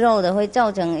们吃肉的会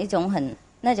造成一种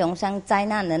那种像灾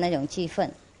难的那种气氛。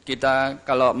Kita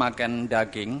kalau makan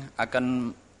daging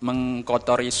akan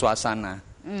mengkotori suasana,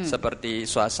 seperti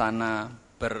suasana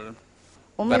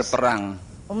berperang.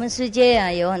 我们世界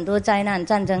啊有很多灾难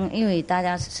战争，因为大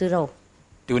家吃肉。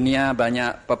Dunia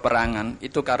banyak peperangan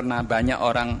itu karena banyak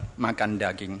orang makan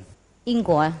daging. 因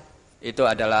果啊。Itu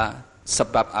adalah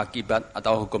sebab akibat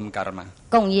atau hukum karma.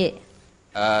 共业。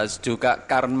juga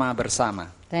karma bersama.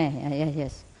 对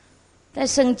 ，yes。在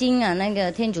圣经啊，那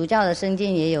个天主教的圣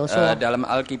经也有说。dalam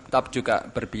Alkitab juga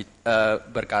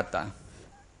berkata.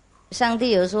 上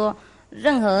帝有说，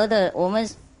任何的我们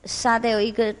杀掉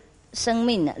一个生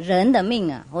命啊，人的命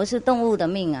啊，或是动物的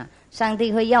命啊，上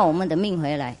帝会要我们的命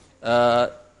回来。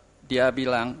Dia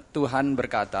bilang, Tuhan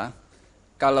berkata,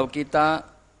 kalau kita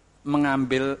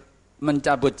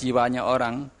mencabut jiwanya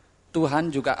orang, Tuhan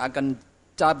juga akan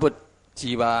cabut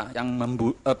jiwa yang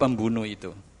pembunuh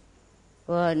itu.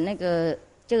 我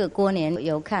这个过年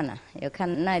有看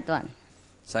那一段。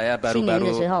Saya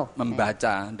baru-baru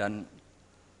membaca dan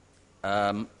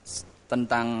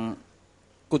tentang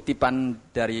kutipan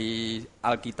dari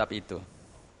Alkitab itu.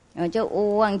 就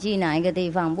我忘记哪一个地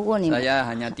方，不过你 Saya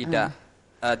hanya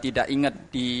tidak ingat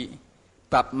di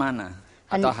bab mana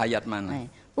atau ayat mana.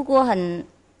 不过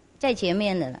在前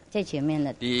面的，在前面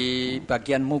的。Di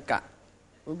bagian muka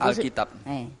Alkitab.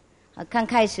 刚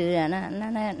开始啊，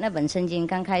那本圣经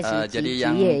刚开始几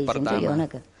页以前就有那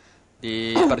个。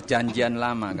Di perjanjian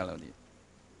lama kalau di.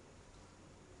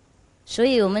 所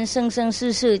以我们生生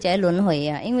世世在轮回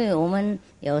啊，因为我们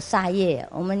有杀业，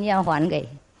我们要还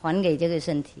给这个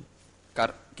身体。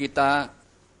Kita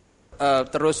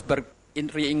terus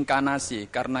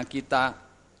berreinkarnasi karena kita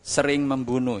sering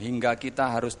membunuh hingga kita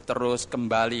harus terus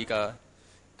kembali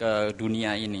ke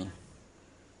dunia ini,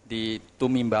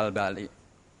 ditumimbal balik.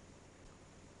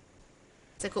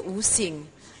 这个无形，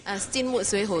金木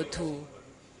水火土。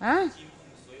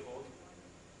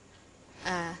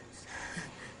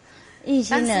一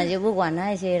心呢就不管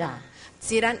那些啦。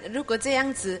既然如果这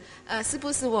样子，是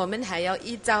不是我们还要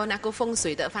依照那个风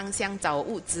水的方向找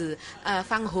物资，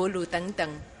放火炉等等？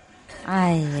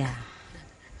哎呀，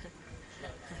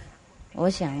我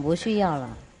想不需要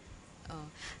了。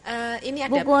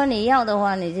不过你要的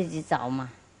话，你自己找嘛，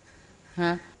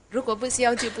如果不需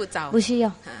要就不找。不需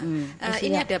要。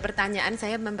Ini ada pertanyaan,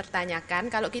 saya mempertanyakan,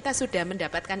 kalau kita sudah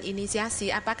mendapatkan inisiasi,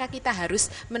 apakah kita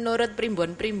harus menurut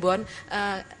primbon-primbon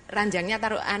ranjangnya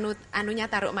taruh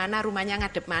anunya taruh mana, rumahnya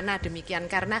ngadep mana,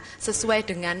 demikian karena sesuai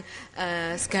dengan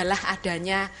segala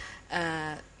adanya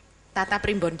tata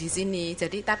primbon di sini.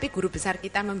 Jadi tapi guru besar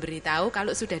kita memberitahu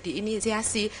kalau sudah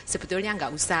diinisiasi sebetulnya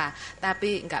nggak usah,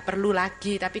 tapi nggak perlu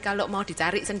lagi. Tapi kalau mau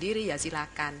dicari sendiri ya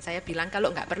silakan. Saya bilang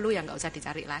kalau nggak perlu ya nggak usah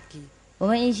dicari lagi.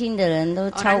 Orang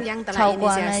yang telah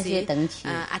inisiasi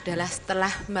adalah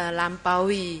setelah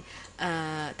melampaui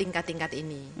tingkat-tingkat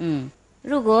ini.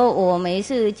 如果我每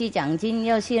次去讲经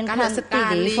要先看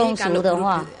地理风俗的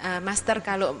话， Master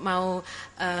kalau mau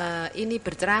ini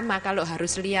berceramah kalau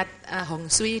harus lihat Hong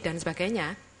Shui dan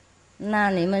sebagainya.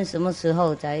 那你们什么时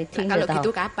候才听得到？ Kalau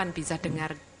gitu kapan bisa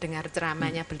dengar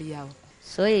ceramahnya beliau？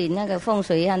 所以那个风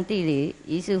水和地理，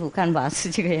于师傅看法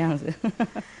是这个样子。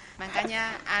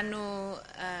Makanya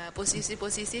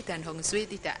posisi-posisi dan Hong Shui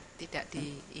tidak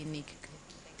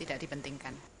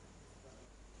dipentingkan.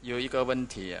 有一个问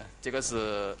题啊，这个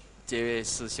是这位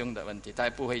师兄的问题，他也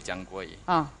不会讲国语。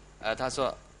他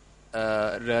说，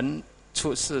人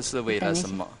出世是为了什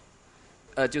么？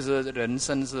就是人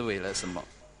生是为了什么？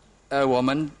我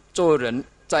们做人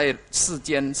在世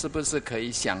间是不是可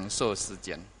以享受世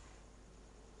间？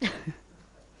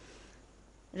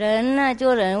人呢，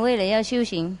做人为了要修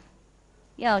行，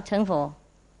要成佛。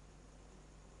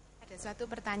Ada suatu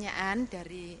pertanyaan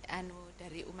dari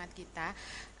umat kita,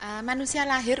 manusia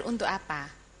lahir untuk apa?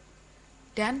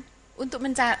 Dan untuk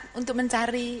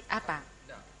mencari apa?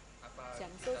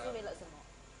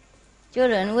 做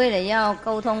人为了要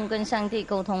沟通，跟上帝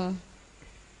沟通。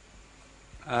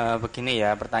Begini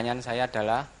ya, pertanyaan saya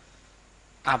adalah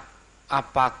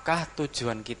apakah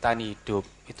tujuan kita ini hidup?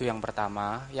 Itu yang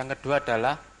pertama. Yang kedua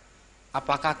adalah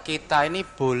apakah kita ini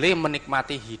boleh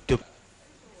menikmati hidup?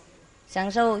 享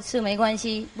受是没关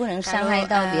系，不能伤害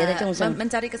到别的众生。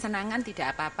 Mencari kesenangan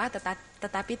tidak apa-apa,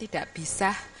 tetapi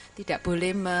tidak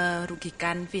boleh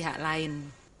merugikan pihak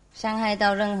lain. 伤害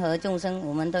到任何众生，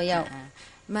我们都要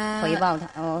回报他。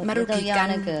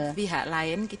merugikan pihak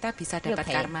lain, kita bisa dapat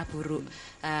karma buruk.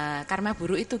 Karma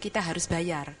buruk itu kita harus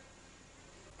bayar.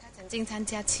 经参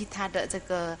加其他的这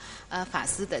个法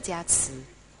师的加持。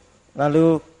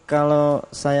Lalu kalau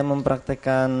saya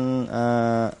mempraktekkan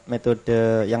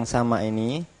metode yang sama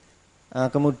ini,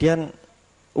 kemudian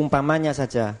umpamanya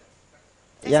saja,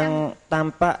 yang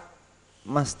tampak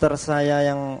master saya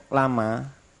yang lama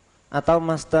atau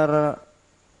master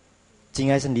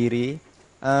Qing Hai sendiri,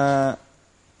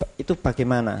 itu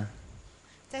bagaimana?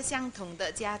 在相同的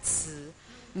加持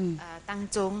当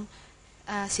中。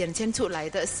显现出来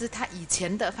的是他以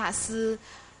前的法师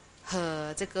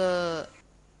和这个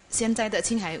现在的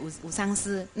青海武上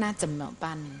师，那怎么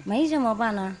办？没什么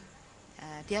办啊。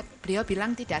beliau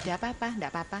bilang tidak ada apa-apa,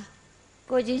 tidak apa-apa.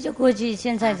 过去就过去，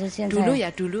现在就现在。dulu ya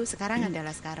dulu, sekarang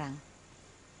adalah sekarang.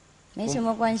 没什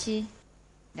么关系。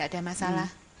tidak ada masalah.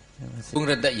 从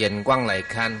人的眼光来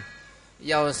看，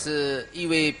要是一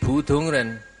位普通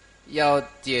人要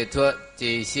解脱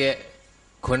这些。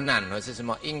困难或是什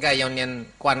么，应该要念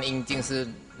观音经，是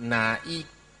哪一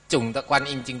种的观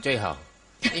音经最好？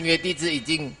因为弟子已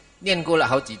经念过了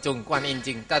好几种观音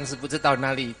经，但是不知道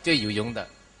哪里最有用的。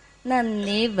那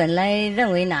你本来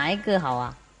认为哪一个好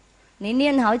啊？你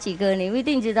念好几个，你不一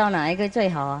定知道哪一个最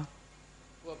好啊。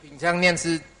我平常念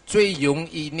是最容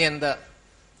易念的，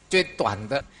最短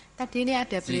的。Tadi ini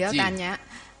ada beliau tanya.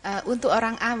 Untuk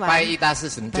orang awam,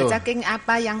 baca king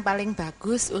apa yang paling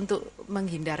bagus untuk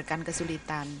menghindarkan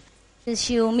kesulitan? 是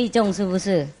修密宗是不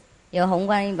是？有红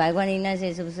观音、白观音那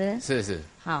些是不是？是是。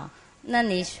好，那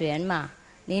你选嘛，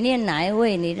你念哪一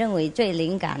位你认为最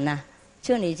灵感呢？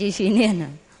就你继续念了，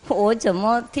我怎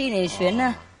么替你选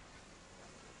呢？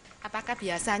 Apakah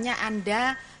biasanya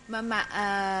Anda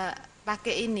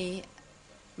pakai ini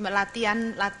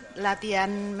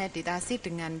latihan meditasi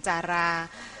dengan cara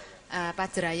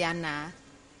Pajrayana.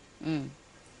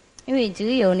 因为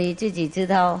只有你自己知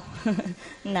道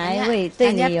哪一位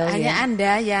对你有缘。 hanya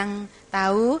Anda yang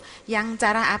tahu yang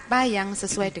cara apa yang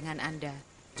sesuai dengan Anda.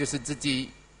 就是自己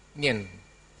念，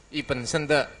以本身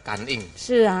的感应。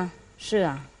是啊，是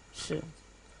啊，是。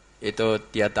 Itu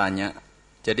dia tanya.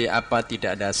 Jadi apa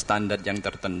tidak ada standar yang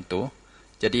tertentu?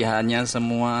 Jadi hanya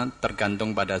semua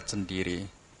tergantung pada sendiri.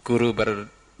 Guru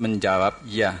menjawab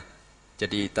ya.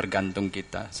 Jadi tergantung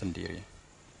kita sendiri.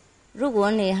 如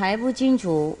果你还不清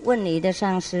楚，问你的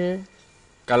上师。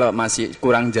 Kalau masih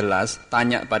kurang jelas,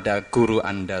 tanya pada guru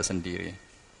Anda sendiri.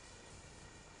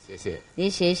 谢谢。你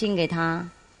写信给他。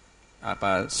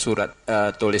 Apa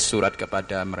tulis surat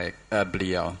kepada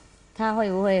beliau. 他会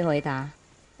不会回答？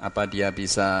 Apa dia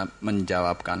bisa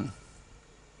menjawabkan?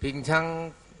 平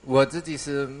常我自己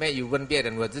是没有问别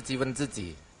人，我自己问自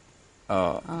己。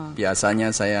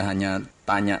 Biasanya saya hanya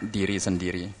tanya diri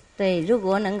sendiri. 对，如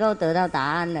果能够得到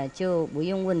答案了，就不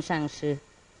用问上师。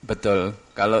 Betul.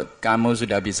 Kalau kamu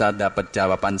sudah bisa dapat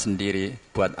jawaban sendiri,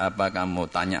 buat apa kamu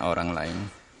tanya orang lain?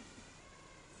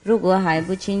 如果还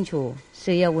不清楚，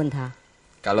是要问他。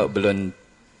 Kalau belum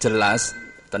jelas,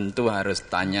 tentu harus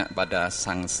tanya pada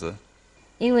sang师.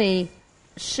 因为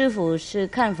师父是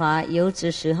看法有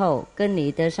的时候跟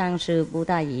你的上师不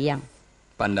大一样。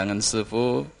 Pandangan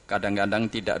Sifu kadang-kadang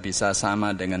tidak bisa sama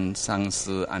dengan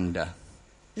sangsi Anda.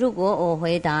 如果我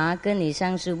回答跟你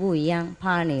上师不一样，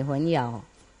怕你混淆。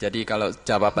 Jadi kalau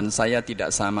jawaban saya tidak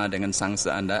sama dengan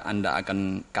sangsi Anda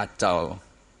akan kacau.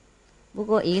 不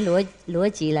过以逻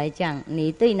辑来讲，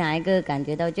你对哪一个感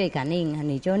觉到最感应，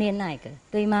你就念那个，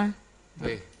对吗？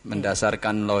 对。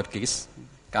 Mendasarkan logis,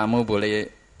 kamu boleh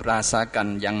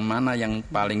rasakan yang mana yang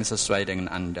paling sesuai dengan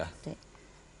Anda. 对，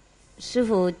师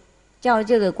父 教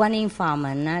这个观音法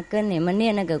门呢，跟你们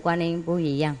念那个观音不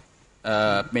一样。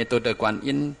Metode 观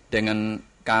音 dengan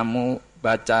kamu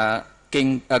baca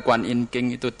观音经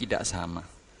itu tidak sama.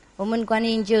 我们观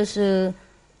音就是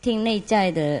听内在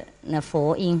的那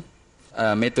佛音。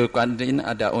Metode 观音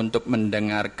ada untuk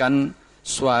mendengarkan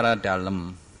suara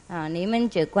dalam. 你们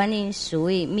这观音属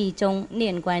于密宗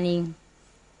念观音，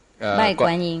拜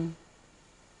观音。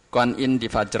 Kuan Yin di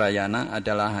Vajrayana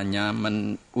adalah hanya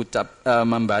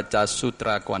membaca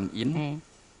Sutra Kuan Yin.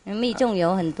 密宗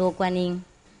有很多观音。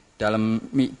 Dalam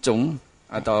Mijung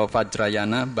atau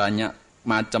Vajrayana banyak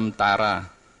macam tara.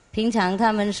 平常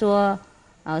他们说，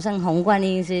好像红观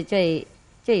音是最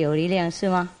有力量，是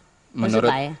吗？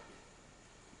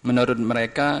 Menurut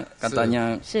mereka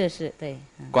katanya 是对。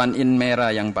 Kuan Yin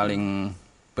merah yang paling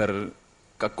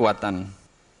berkekuatan.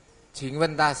 请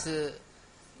问大师，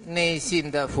内心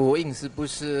的佛印是不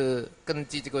是根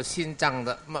据这个心脏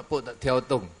的脉搏的跳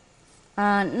动？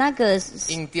那个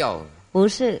音调不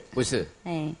是。不是。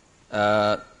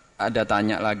ada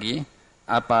tanya lagi,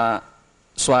 apa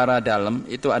suara dalam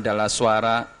itu adalah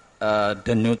suara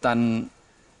denyutan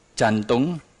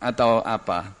jantung atau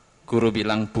apa? Guru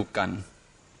bilang bukan.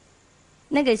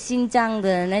 那个心脏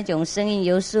的那种声音，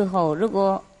有时候如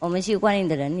果我们修观音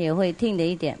的人也会听得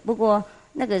一点，不过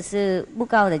那个是不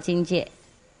高的境界。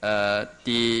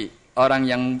Di orang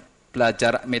yang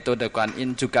belajar metode Kuan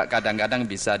Yin juga kadang-kadang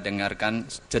bisa dengarkan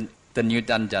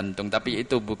denyutan jantung, tapi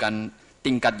itu bukan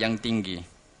tingkat yang tinggi.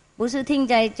 不是听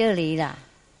在这里啦，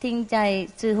听在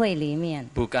智慧里面。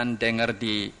 Bukan dengar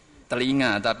di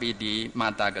telinga, tapi di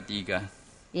mata ketiga.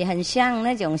 也很像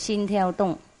那种心跳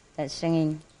动的声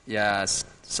音。 Ya,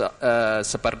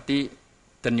 seperti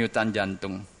denyutan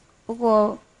jantung. 不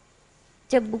过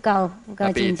这不高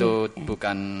Tapi 境界。 itu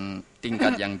bukan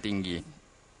tingkat yang tinggi.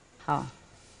 好，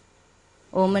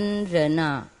我们人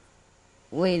啊，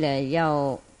为了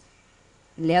要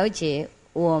了解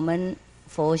我们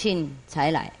佛性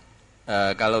才来。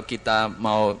 Kalau kita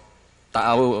mau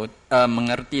tahu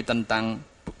mengerti tentang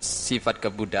sifat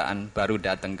kebudayaan, baru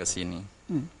datang ke sini.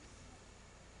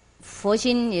 佛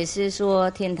心也是说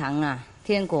天堂啊，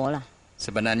天国啦。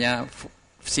 Sebenarnya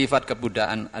sifat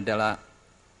kebudayaan adalah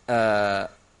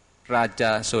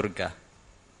raja surga.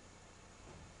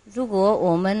 如果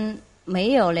我们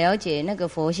没有了解那个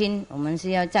佛心，我们是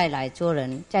要再来做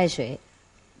人，再学。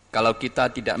 Kalau kita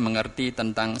tidak mengerti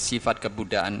tentang sifat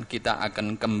kebudayaan, kita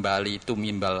akan kembali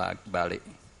tumimbal balik.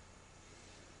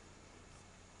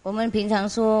 我们平常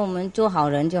说我们做好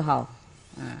人就好，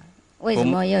为什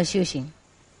么要修行？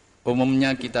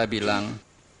 Umumnya kita bilang,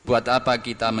 buat apa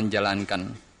kita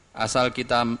menjalankan? Asal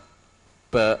kita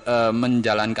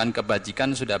menjalankan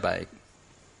kebajikan sudah baik.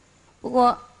 不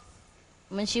过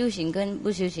我们修行跟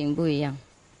不修行不一样。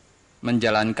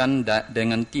 Menjalankan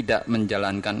dengan tidak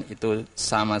menjalankan itu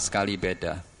sama sekali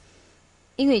beda.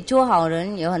 因为做好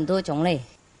人有很多种类，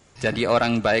 Jadi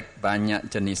orang baik banyak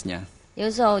jenisnya.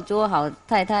 有时候做好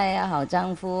太太啊、好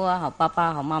丈夫啊、好爸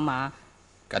爸、好妈妈。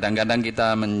 Kadang-kadang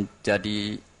kita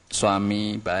menjadi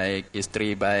suami baik,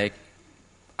 istri baik,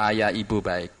 ayah ibu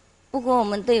baik. 不过我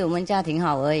们对我们家庭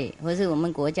好而已，或是我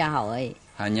们国家好而已。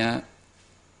 Hanya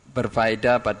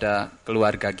berfaedah pada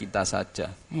keluarga kita saja.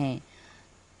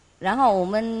 然后我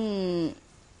们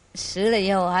死了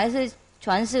以后还是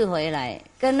传世回来，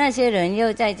跟那些人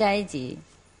又再在一起。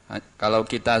 Kalau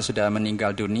kita sudah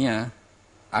meninggal dunia,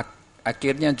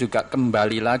 akhirnya juga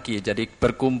kembali lagi, jadi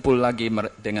berkumpul lagi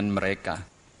dengan mereka.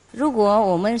 如果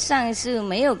我们上一世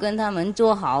没有跟他们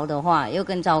做好的话，又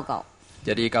更糟糕。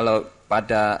 Jadi kalau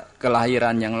pada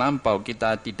kelahiran yang lampau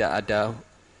kita tidak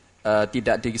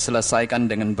diselesaikan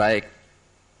dengan baik,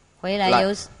 回来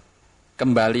有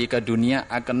kembali ke dunia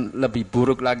akan lebih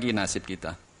buruk lagi nasib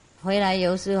kita. 回来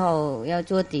有时候要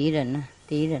做敌人啊，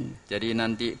敌人。 Jadi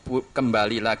nanti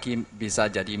kembali lagi bisa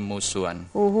jadi musuhan.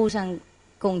 互相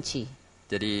攻击。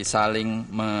 Jadi saling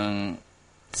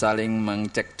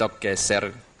mencekcok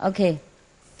geser. OK，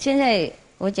 现在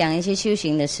我讲一些修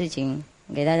行的事情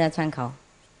给大家参考。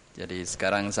 Jadi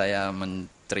sekarang saya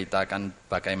menceritakan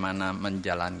bagaimana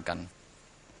menjalankan.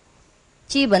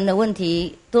 基本的问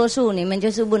题，多数你们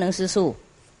就是不能吃素。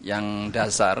 Yang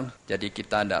dasar, jadi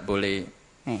kita tidak boleh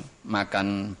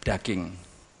makan daging.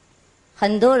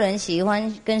 很多人喜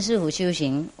欢跟师父修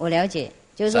行，我了解，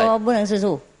就是说不能吃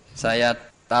素。 Saya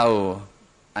tahu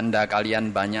Anda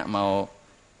kalian banyak mau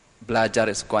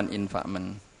belajar Kuan Yin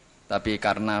Fakmen, tapi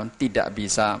karena tidak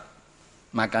bisa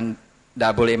makan,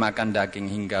 tidak boleh makan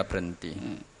daging hingga berhenti.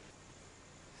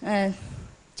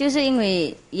 就是因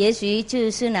为也许就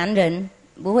是男人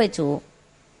不会煮，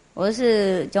我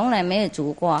是从来没有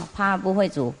煮过，怕不会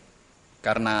煮。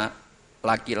 Karena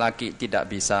laki-laki tidak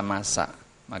bisa masak,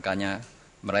 makanya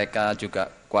mereka juga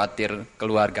khawatir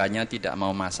keluarganya tidak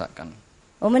mau masakan.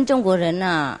 我们中国人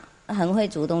啊，很会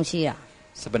煮东西啊。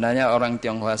 Sebenarnya orang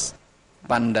Tionghoa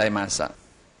pandai masak.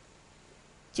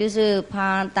 就是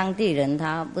怕当地人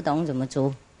他不懂怎么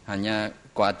煮。 Hanya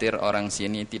khawatir orang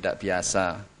sini tidak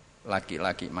biasa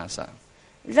laki-laki masak.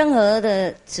 任何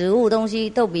的植物东西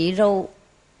都比肉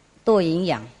多营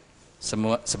养。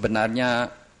 Sebenarnya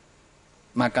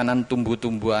makanan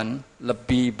tumbuh-tumbuhan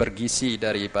lebih bergizi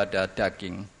daripada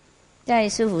daging. 在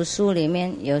师父书里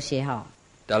面有写好。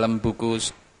 Dalam buku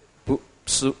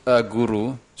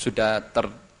guru sudah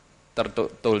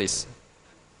tertulis.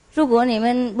 如果你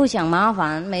们不想麻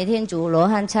烦，每天煮罗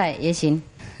汉菜也行。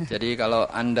 Jadi kalau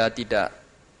Anda tidak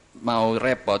mau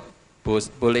repot,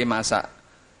 boleh masak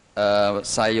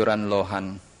sayuran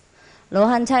lohan. 罗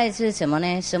汉菜是什么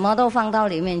呢？什么都放到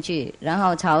里面去，然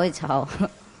后炒一炒。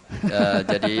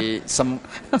Jadi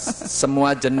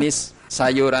semua jenis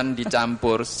sayuran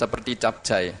dicampur seperti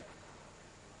capcay.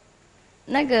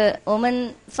 那个我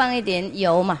们放一点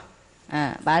油嘛，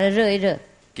把它热一热。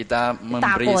Kita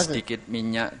memberi sedikit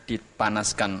minyak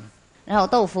dipanaskan. 然后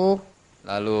豆腐。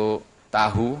Lalu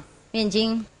tahu. 面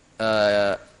筋。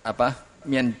apa?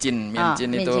 面筋，面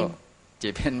筋itu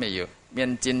这边没有。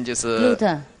面筋就是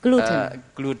gluten。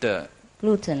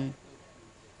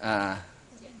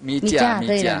米架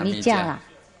啦。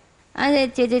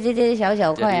这小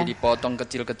小块啊。Jadi dipotong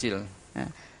kecil-kecil。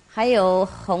还有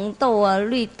红豆啊、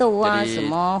绿豆啊、什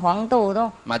么黄豆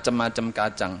都。macam-macam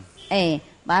kacang。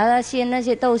把它那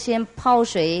些豆先泡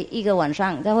水1个晚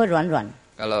上，它会软软。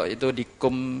Kalau itu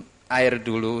dikum air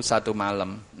dulu 1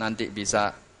 malam, nanti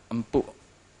bisa empuk。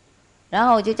然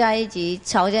后就在一起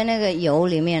炒在那个油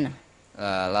里面了。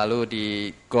lalu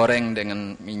digoreng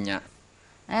dengan minyak。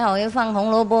还好要放红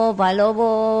萝卜、白萝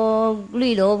卜、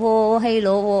绿萝卜、黑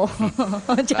萝卜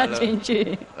加进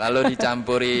去。lalu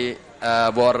dicampuri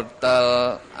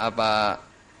wortel apa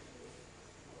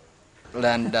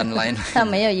dan lain。它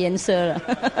没有颜色了，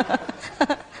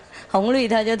红绿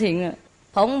它就停了，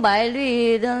红白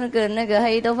绿的那个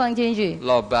黑都放进去。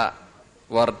lobak,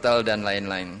 wortel dan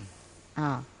lain-lain。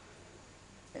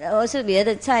我是别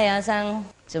的菜啊，像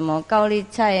什么高丽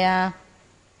菜啊、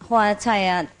花菜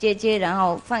啊，接然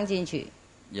后放进去。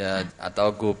Ya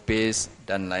atau gubis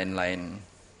dan lain-lain。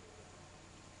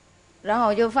然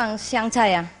后就放香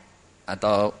菜啊。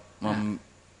atau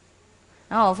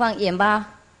然后放盐巴。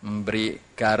memberi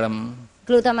garam。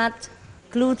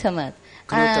glutamate。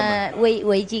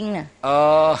味精呢？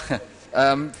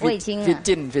味精啊。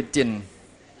vicin。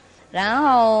然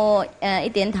后一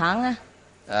点糖啊。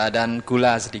dan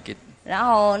gula sedikit。然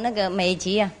后那个美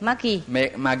极啊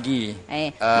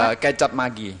 ，Maggi。kecap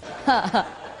Maggi。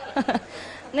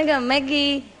那个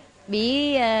Maggi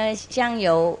比香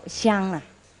油香啊。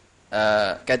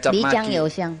kecap Maggi 比酱油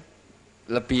香。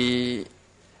lebih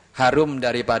harum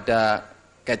daripada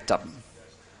kecap。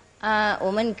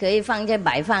我们可以放在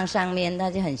白饭上面，它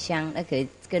就很香，那可以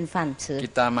跟饭吃。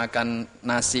Kita makan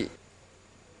nasi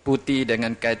putih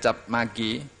dengan kecap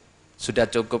Maggi sudah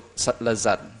cukup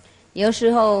lezat。有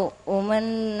时候我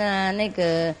们那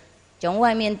个从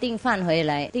外面订饭回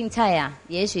来，订菜啊，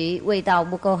也许味道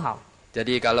不够好。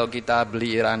Jadi kalau kita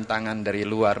beli rantangan dari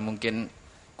luar mungkin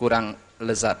kurang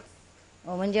lezat。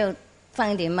我们就放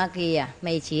一点 Maggi 啊，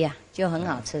美极啊，就很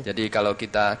好吃。Jadi kalau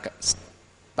kita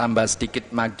tambah sedikit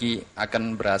Maggi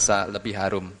akan berasa lebih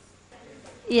harum。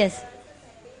Yes。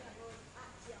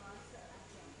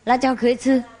辣椒可以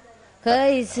吃，可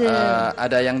以吃。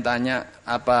ada yang tanya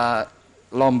apa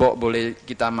lombok boleh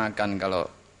kita makan kalau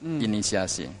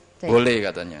inisiasi？boleh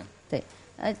katanya。对，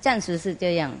暂时是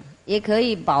这样，也可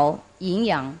以保营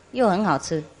养，又很好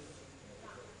吃。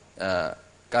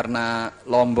karena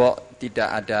lombok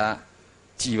tidak ada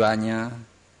jiwanya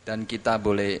dan kita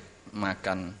boleh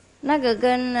makan。那个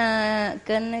跟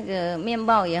那个面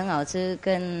包也很好吃，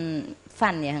跟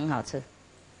饭也很好吃。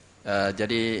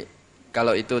jadi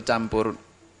kalau itu campur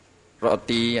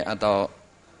roti atau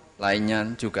lainnya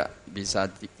juga bisa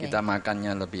kita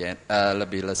makannya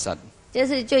lebih lezat。这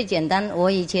是最简单，我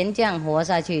以前这样活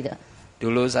下去的。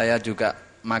Dulu saya juga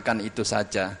makan itu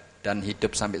saja dan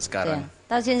hidup sampai sekarang。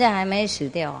到现在还没死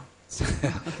掉啊。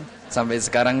sampai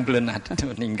sekarang belum ada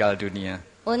meninggal dunia。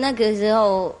我那个时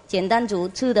候简单煮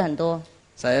吃的很多。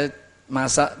Saya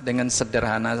masak dengan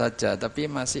sederhana saja, tapi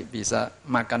masih bisa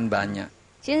makan banyak。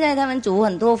现在他们煮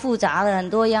很多复杂的很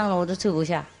多样的，我都吃不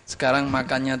下。Sekarang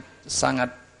makannya sangat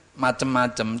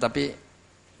macam-macam, tapi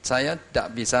saya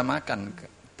tidak bisa makan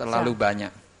terlalu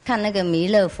banyak。看那个弥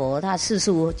勒佛，他世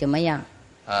俗怎么样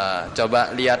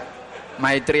？coba lihat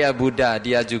Maitreya Buddha,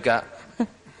 dia juga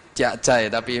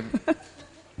jajai tapi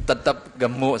tetap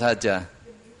gemuk saja。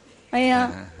哎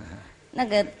呀，那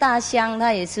个大象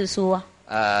它也吃素啊。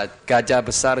gajah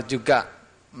besar juga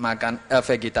makan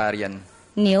vegetarian。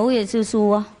牛也吃素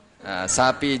啊。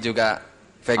sapi juga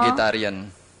vegetarian。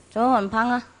都很胖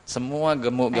啊。semua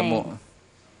gemuk-gemuk。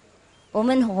我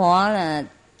们活了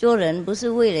做人不是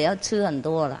为了要吃很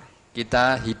多了。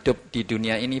Kita hidup di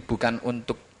dunia ini bukan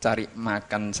untuk cari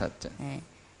makan saja。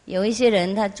有一些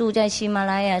人他住在喜马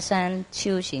拉雅山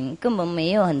修行，根本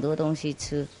没有很多东西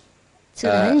吃。吃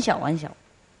得很小很小。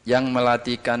Yang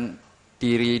melatihkan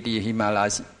diri di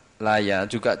Himalaya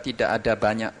juga tidak ada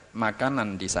banyak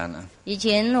makanan di sana。以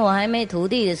前我还没徒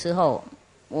弟的时候，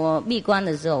我闭关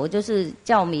的时候，我就是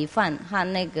叫米饭和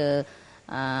那个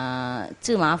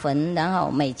芝麻粉，然后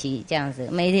美极这样子，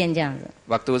每天这样子。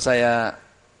Waktu saya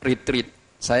retreat,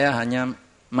 saya hanya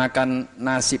makan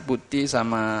nasi putih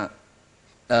sama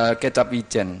kecap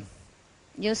wijen。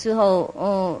有时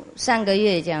候3个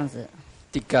月这样子。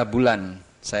3 bulan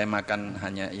saya makan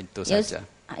hanya itu saja。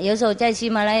有时候在喜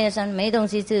马拉雅山没东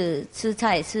西吃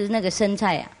菜，吃那个生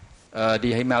菜啊。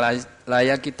Di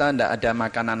Himalaya kita tidak ada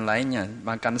makanan lainnya,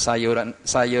 makan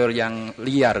sayur yang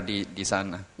liar di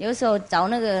sana. 有时候找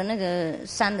那个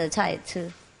山的菜吃。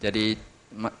Jadi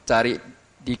cari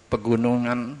di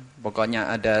pegunungan,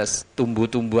 pokoknya ada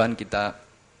tumbuh-tumbuhan kita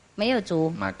没有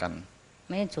煮 makan.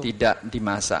 没有煮。Tidak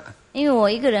dimasak. 因为我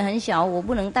一个人很小，我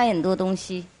不能带很多东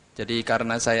西。Jadi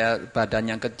karena saya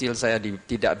badannya kecil, saya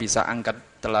tidak bisa angkat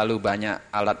terlalu banyak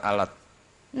alat-alat.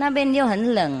 那边又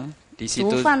很冷。Di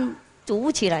situ 煮饭煮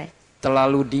不起来。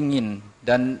terlalu dingin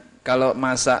dan kalau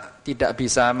masak tidak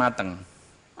bisa matang.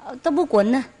 都不滚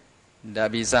呢。Tidak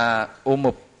bisa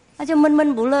umup. 那就闷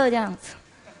闷不乐这样子。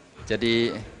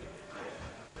Jadi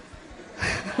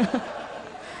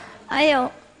还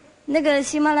有那个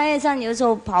喜马拉雅山有时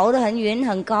候跑得很远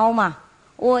很高嘛，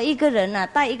我一个人啊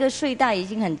带一个睡袋已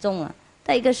经很重了，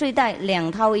带一个睡袋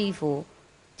2套衣服，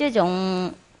这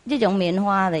种棉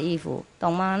花的衣服，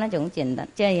懂吗？那种简单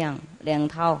这样2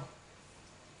套。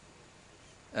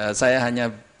Saya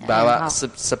hanya bawa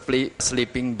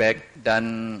sleeping bag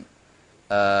dan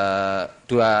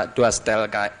dua setel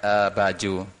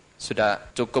baju sudah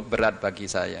cukup berat bagi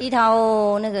saya. 一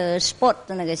套那个 sport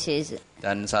的那个鞋子。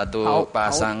Dan satu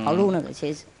pasang 跑路那个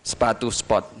鞋子。sepatu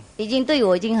sport. 已经对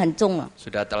我已经很重了。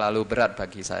Sudah terlalu berat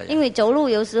bagi saya. 因为走路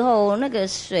有时候那个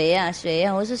水啊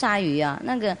或是鲨鱼啊，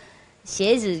那个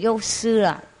鞋子又湿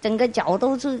了，整个脚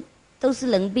都是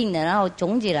冷冰的，然后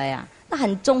肿起来啊。那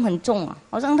很重啊，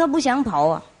好像他不想跑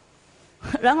啊，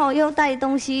然后又带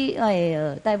东西，哎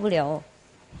呀，带不了。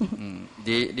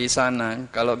Di sana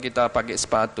kalau kita pakai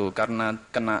sepatu karena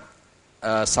kena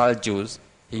salju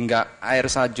hingga air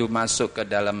salju masuk ke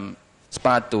dalam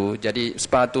sepatu, jadi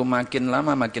sepatu makin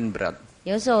lama makin berat.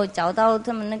 有时候找到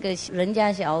他们那个人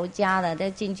家小家的，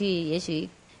再进去也许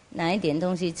拿一点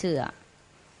东西吃啊，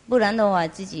不然的话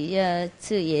自己要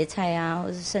吃野菜啊，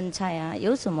或是生菜啊，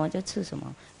有什么就吃什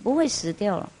么。不会死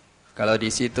掉了。Kalau di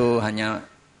situ hanya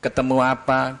ketemu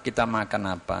apa kita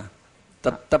makan apa,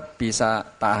 tetap bisa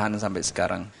tahan sampai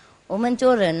sekarang. 我们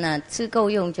做人呢，吃够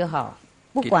用就好，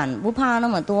不怕那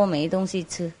么多没东西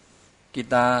吃。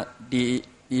Kita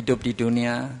hidup di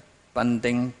dunia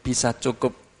penting bisa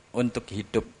cukup untuk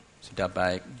hidup sudah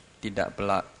baik, tidak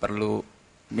perlu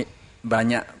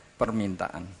banyak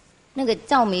permintaan. 那个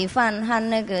糙米饭和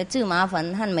那个芝麻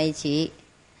粉和美琪。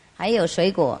还有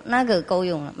水果，那个够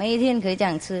用了，每一天可以这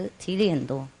样吃，体力很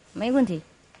多，没问题。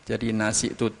Jadi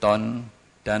nasi tuton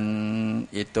dan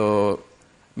itu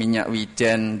minyak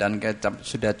wijen dan kecap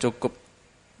sudah cukup.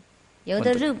 有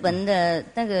的日本的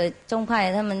那个宗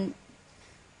派，他们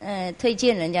推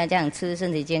荐人家这样吃，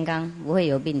身体健康，不会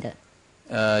有病的。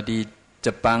Di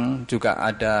Jepang juga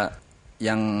ada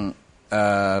yang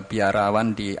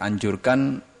biarawan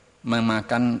dianjurkan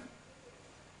memakan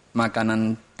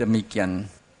makanan demikian.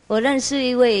 我认识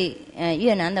一位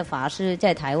越南的法师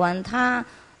在台湾，他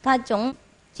从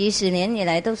几十年以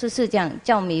来都是吃这样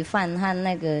糙米饭和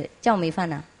那个糙米饭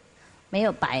啊，没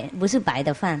有不是白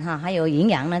的饭哈，还有营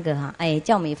养那个哈，哎，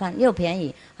糙米饭又便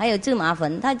宜，还有芝麻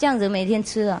粉，他这样子每天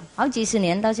吃啊，好几十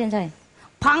年到现在，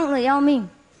胖了要命，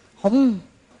红。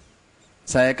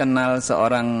Saya kenal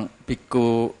seorang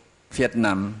biku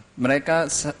Vietnam, mereka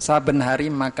saben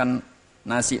hari makan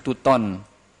nasi tuton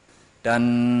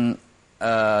dan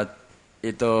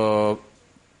itu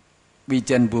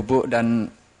wijen bubuk dan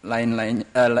lain-lain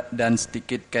dan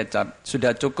sedikit kecap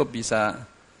sudah cukup bisa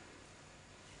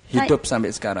hidup sampai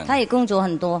sekarang. 他也工作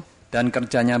很多 dan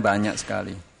kerjanya banyak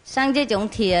sekali. 像这种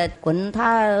铁滚，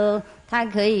他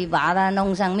可以把它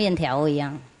弄像面条一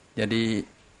样。 Jadi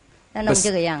弄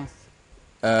这个样子。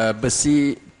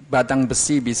batang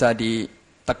besi bisa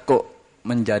ditekuk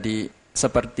menjadi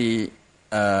seperti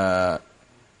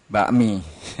bakmi.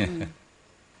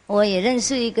 我也认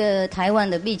识一个台湾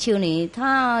的比丘尼，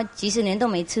她几十年都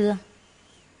没吃。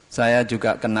Saya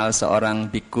juga kenal seorang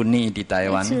bikuni di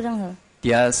Taiwan.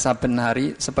 Dia saben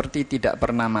hari seperti tidak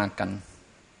pernah makan.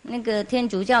 那个天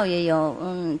主教也有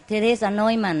，Teresa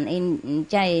Neumann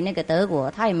在那个德国，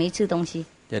她也没吃东西。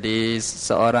Jadi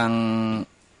seorang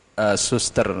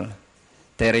suster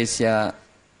Teresa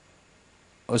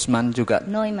Usman juga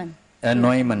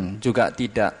Neumann juga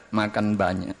tidak makan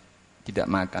banyak, tidak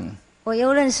makan. 我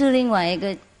又认识另外一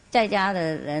个在家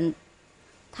的人，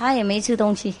他也没吃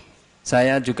东西。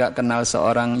Saya juga kenal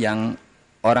seorang yang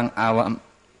orang awam,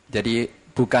 jadi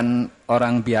bukan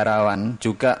orang biarawan,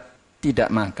 juga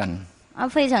tidak makan.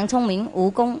 非常聪明，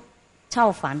武功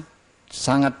超凡。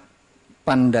Sangat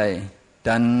pandai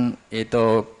dan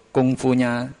itu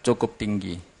kungfunya cukup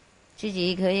tinggi. 自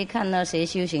己可以看到谁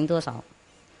修行多少。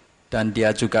 Dan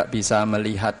dia juga bisa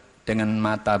melihat dengan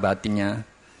mata batinnya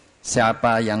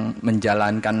siapa yang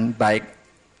menjalankan baik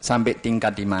sampai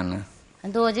tingkat di mana.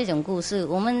 很多这种故事，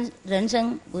我们人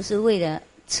生不是为了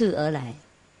吃而来。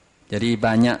 Jadi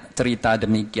banyak cerita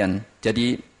demikian.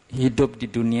 Jadi hidup di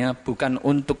dunia bukan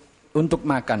untuk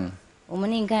makan. 我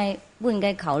们不应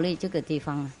该考虑这个地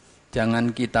方。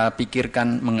 Jangan kita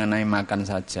pikirkan mengenai makan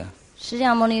saja. 释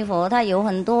迦牟尼佛他有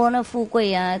很多那富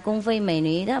贵啊、宫妃美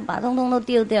女，他把通通都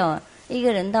丢掉啊。一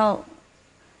个人到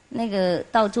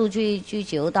处去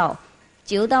求道，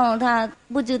求道他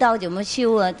不知道怎么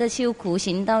修啊，这修苦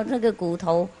行到那个骨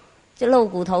头就露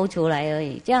骨头出来而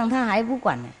已，这样他还不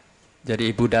管呢。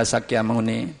 Jadi Buddha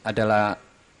Sakyamuni adalah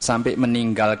sampai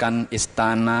meninggalkan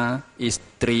istana,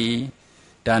 istri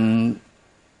dan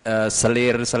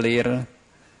selir-selir.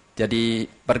 Jadi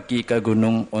pergi ke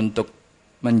gunung untuk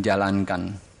menjalankan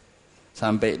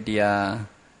sampai dia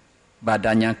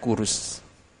badannya kurus.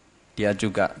 Dia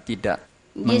juga tidak.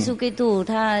 耶稣基督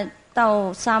他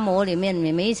到沙漠里面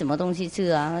也没什么东西吃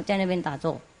啊，在那边打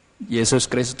坐。 Yesus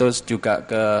Kristus juga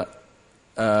ke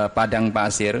padang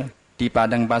pasir. Di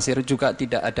padang pasir juga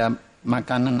tidak ada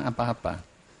makanan apa-apa.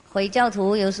 回教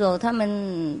徒有时候他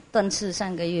们断吃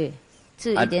3个月，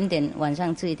吃一点点，晚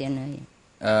上吃一点而已。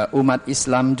 Umat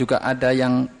Islam juga ada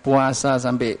yang puasa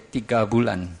sampai 3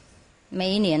 bulan.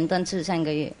 每一年断吃3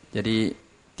个月。 Jadi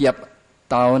tiap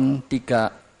tahun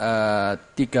 3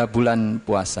 bulan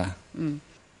puasa.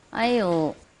 还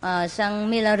有像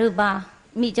密勒日巴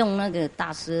密宗那个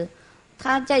大师，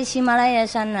他在喜马拉雅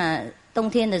山呢，冬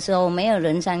天的时候没有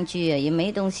人上去，也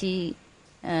没东西，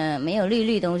没有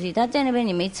绿东西，他在那边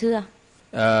也没吃啊。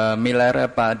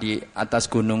Milarepa di atas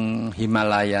gunung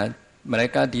Himalaya,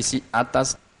 mereka di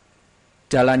atas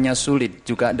jalannya sulit,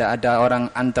 juga tidak ada orang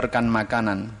antarkan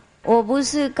makanan. 我不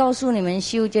是告诉你们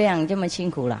修这么辛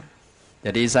苦啦。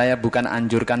 Jadi saya bukan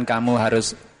anjurkan kamu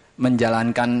harus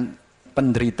menjalankan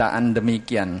penderitaan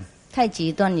demikian. 太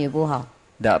极端也不好。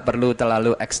 Tidak perlu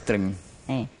terlalu ekstrim.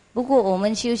 不过我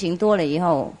们修行多了以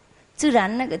后，自然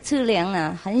那个质量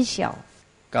啊很小。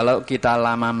 Kalau kita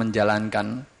lama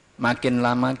menjalankan, makin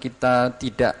lama kita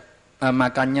tidak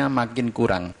makannya makin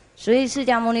kurang. 所以释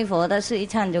迦牟尼佛他是一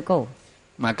餐就够。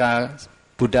 Maka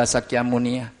Buddha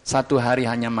Sakyamuni 1 hari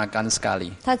hanya makan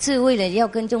sekali. 他是为了要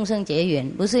跟众生结缘，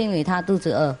不是因为他肚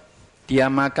子饿。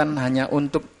 Dia makan hanya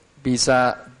untuk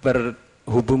bisa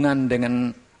berhubungan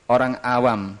dengan orang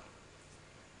awam.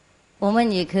 我们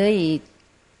也可以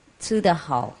吃得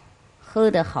好，喝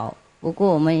得好，不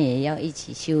过我们也要一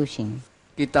起修行。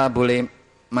 Kita boleh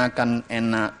makan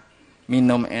enak,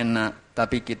 minum enak,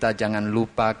 tapi kita jangan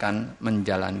lupakan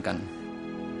menjalankan.